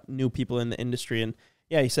knew people in the industry. And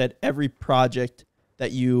yeah, he said every project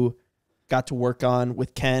that you got to work on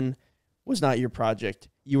with Ken was not your project.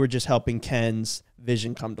 You were just helping Ken's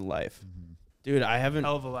vision come to life. Dude, I haven't...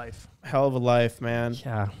 Hell of a life. Hell of a life, man.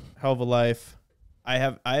 Yeah. Hell of a life. I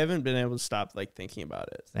haven't been able to stop like thinking about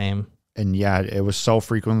it. Same. And yeah, it was so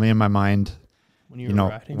frequently in my mind. When you were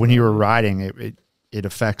riding. When you were riding, it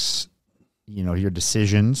affects, your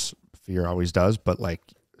decisions. Fear always does, but like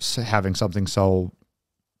having something so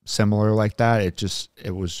similar like that,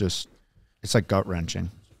 it's like gut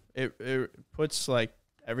wrenching. It puts like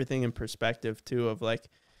everything in perspective too, of like,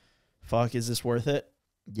 fuck, is this worth it?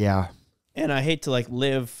 Yeah. And I hate to like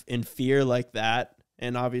live in fear like that.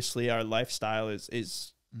 And obviously our lifestyle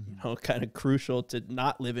is kind of crucial to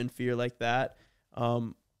not live in fear like that.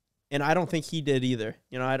 And I don't think he did either.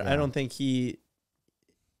 I don't think he,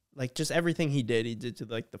 like, just everything he did to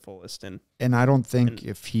like the fullest. And I don't think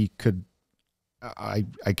if he could, I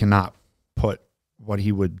cannot put what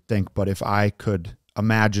he would think, but if I could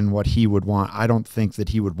imagine what he would want, I don't think that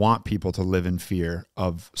he would want people to live in fear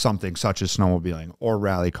of something such as snowmobiling or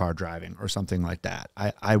rally car driving or something like that.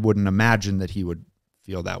 I wouldn't imagine that he would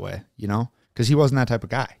feel that way, because he wasn't that type of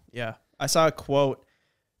guy. Yeah. I saw a quote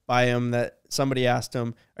by him that somebody asked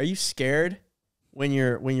him, "Are you scared when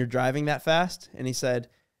you're driving that fast?" And he said,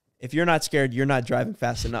 "If you're not scared, you're not driving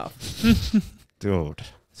fast enough." Dude,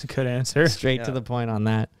 that's a good answer. Straight to the point on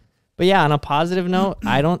that. But yeah, on a positive note,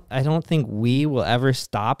 I don't think we will ever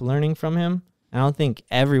stop learning from him. I don't think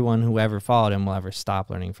everyone who ever followed him will ever stop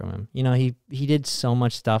learning from him. He did so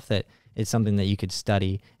much stuff that it's something that you could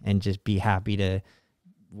study and just be happy to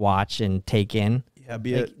watch and take in.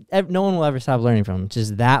 Yeah, no one will ever stop learning from him.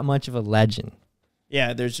 Just that much of a legend.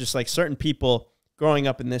 Yeah, there's just like certain people growing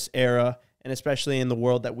up in this era, and especially in the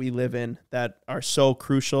world that we live in, that are so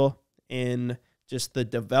crucial in just the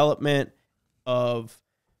development of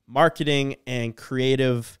marketing and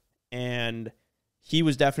creative, and he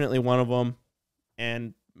was definitely one of them.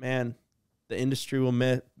 And man, the industry will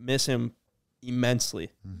miss him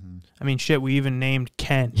immensely. I mean, shit, we even named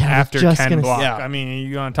Ken after Ken Block. Yeah. I mean,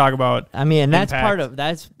 you're going to talk about and that's part of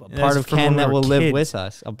Ken that will live with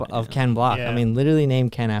us, of Ken Block. Yeah. I mean, literally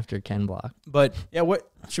named Ken after Ken Block. But yeah, what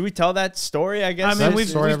should we tell that story? I guess. I mean,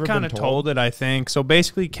 we've kind of told it, I think. So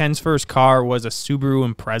basically, Ken's first car was a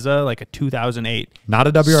Subaru Impreza, like a 2008. Not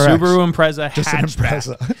a WRX. Subaru Impreza, just an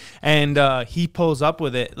Impreza. And he pulls up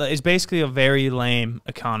with it. It's basically a very lame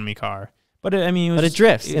economy car. But it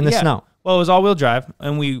drifts in the snow. Well, it was all-wheel drive,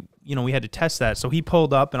 and we had to test that. So he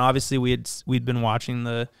pulled up, and obviously we'd been watching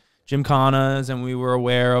the Gymkhanas, and we were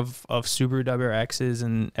aware of Subaru WRXs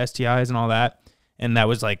and STIs and all that, and that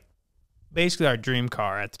was like basically our dream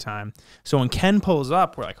car at the time. So when Ken pulls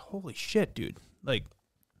up, we're like, "Holy shit, dude! Like,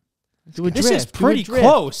 this is pretty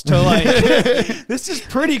close to like this is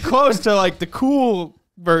pretty close to like the cool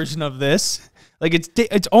version of this." Like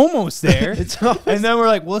it's almost there. And then we're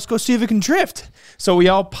like, well, let's go see if it can drift. So we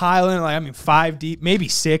all pile in, 5 deep, maybe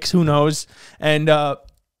 6, who knows? And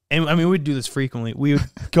And I mean, we'd do this frequently. We would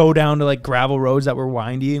go down to like gravel roads that were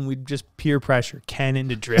windy, and we'd just peer pressure Ken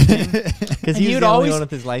into drifting because he would always one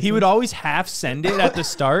with his license. He would always half send it at the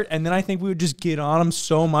start, and then I think we would just get on him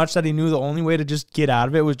so much that he knew the only way to just get out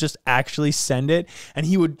of it was just actually send it, and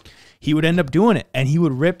he would end up doing it, and he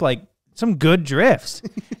would rip like some good drifts.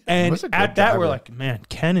 And at that, driver. We're like, man,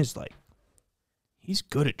 Ken is like, he's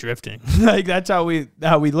good at drifting. Like that's how we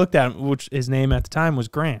looked at him, which his name at the time was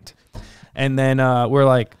Grant. And then we're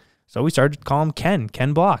like, so we started to call him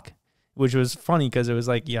Ken Block, which was funny because it was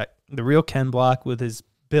like, yeah, the real Ken Block with his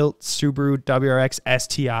built Subaru WRX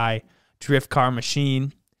STI drift car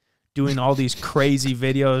machine, doing all these crazy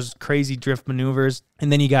videos, crazy drift maneuvers.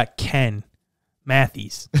 And then you got Ken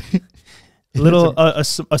Matthews, a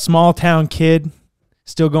small town kid,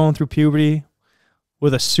 still going through puberty,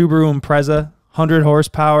 with a Subaru Impreza, 100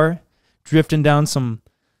 horsepower, drifting down some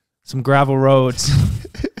gravel roads.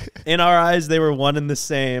 In our eyes, they were one and the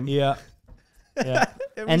same. Yeah. Yeah.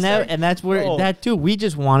 and that's where that too. We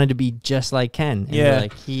just wanted to be just like Ken. And yeah,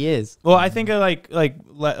 like he is. Well, I think like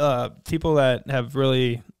people that have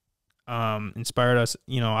really inspired us.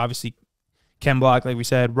 You know, obviously Ken Block, like we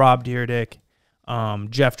said, Rob Deerdick,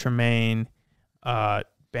 Jeff Tremaine, Bam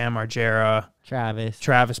Margera,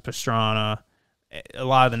 Travis Pastrana, a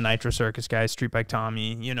lot of the Nitro Circus guys, Street Bike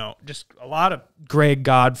Tommy. You know, just a lot of Greg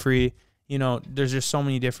Godfrey. You know, there's just so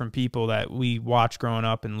many different people that we watched growing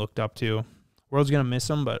up and looked up to. World's going to miss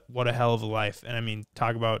them, but what a hell of a life. And, I mean,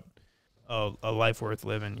 talk about a life worth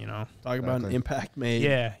living, you know. Talk about an impact made.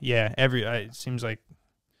 Yeah, yeah. It seems like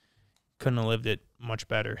couldn't have lived it much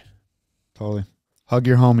better. Totally. Hug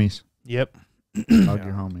your homies. Yep. Hug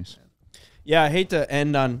your homies. Yeah, I hate to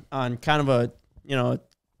end on kind of a, you know,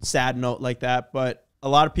 sad note like that, but a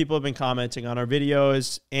lot of people have been commenting on our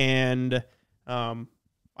videos, and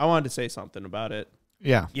I wanted to say something about it.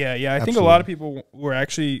 Yeah. I think a lot of people were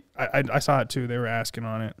actually, I saw it too. They were asking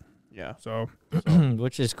on it. Yeah. So.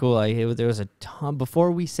 Which is cool. There was a ton, before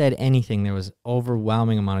we said anything, there was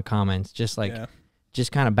overwhelming amount of comments, just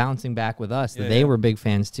kind of bouncing back with us that they were big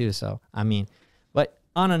fans too. So, I mean, but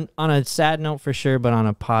on a sad note for sure, but on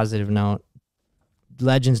a positive note,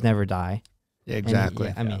 legends never die. Yeah,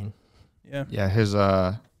 exactly. And, I mean. Yeah, his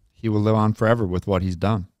he will live on forever with what he's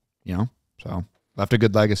done, you know? So. Left a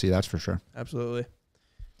good legacy, that's for sure. Absolutely.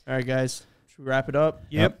 All right, guys. Should we wrap it up?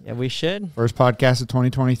 Yep. Yeah, we should. First podcast of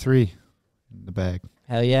 2023 in the bag.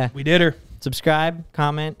 Hell yeah. We did her. Subscribe,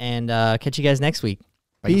 comment, and catch you guys next week.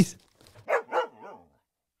 Bye. Peace.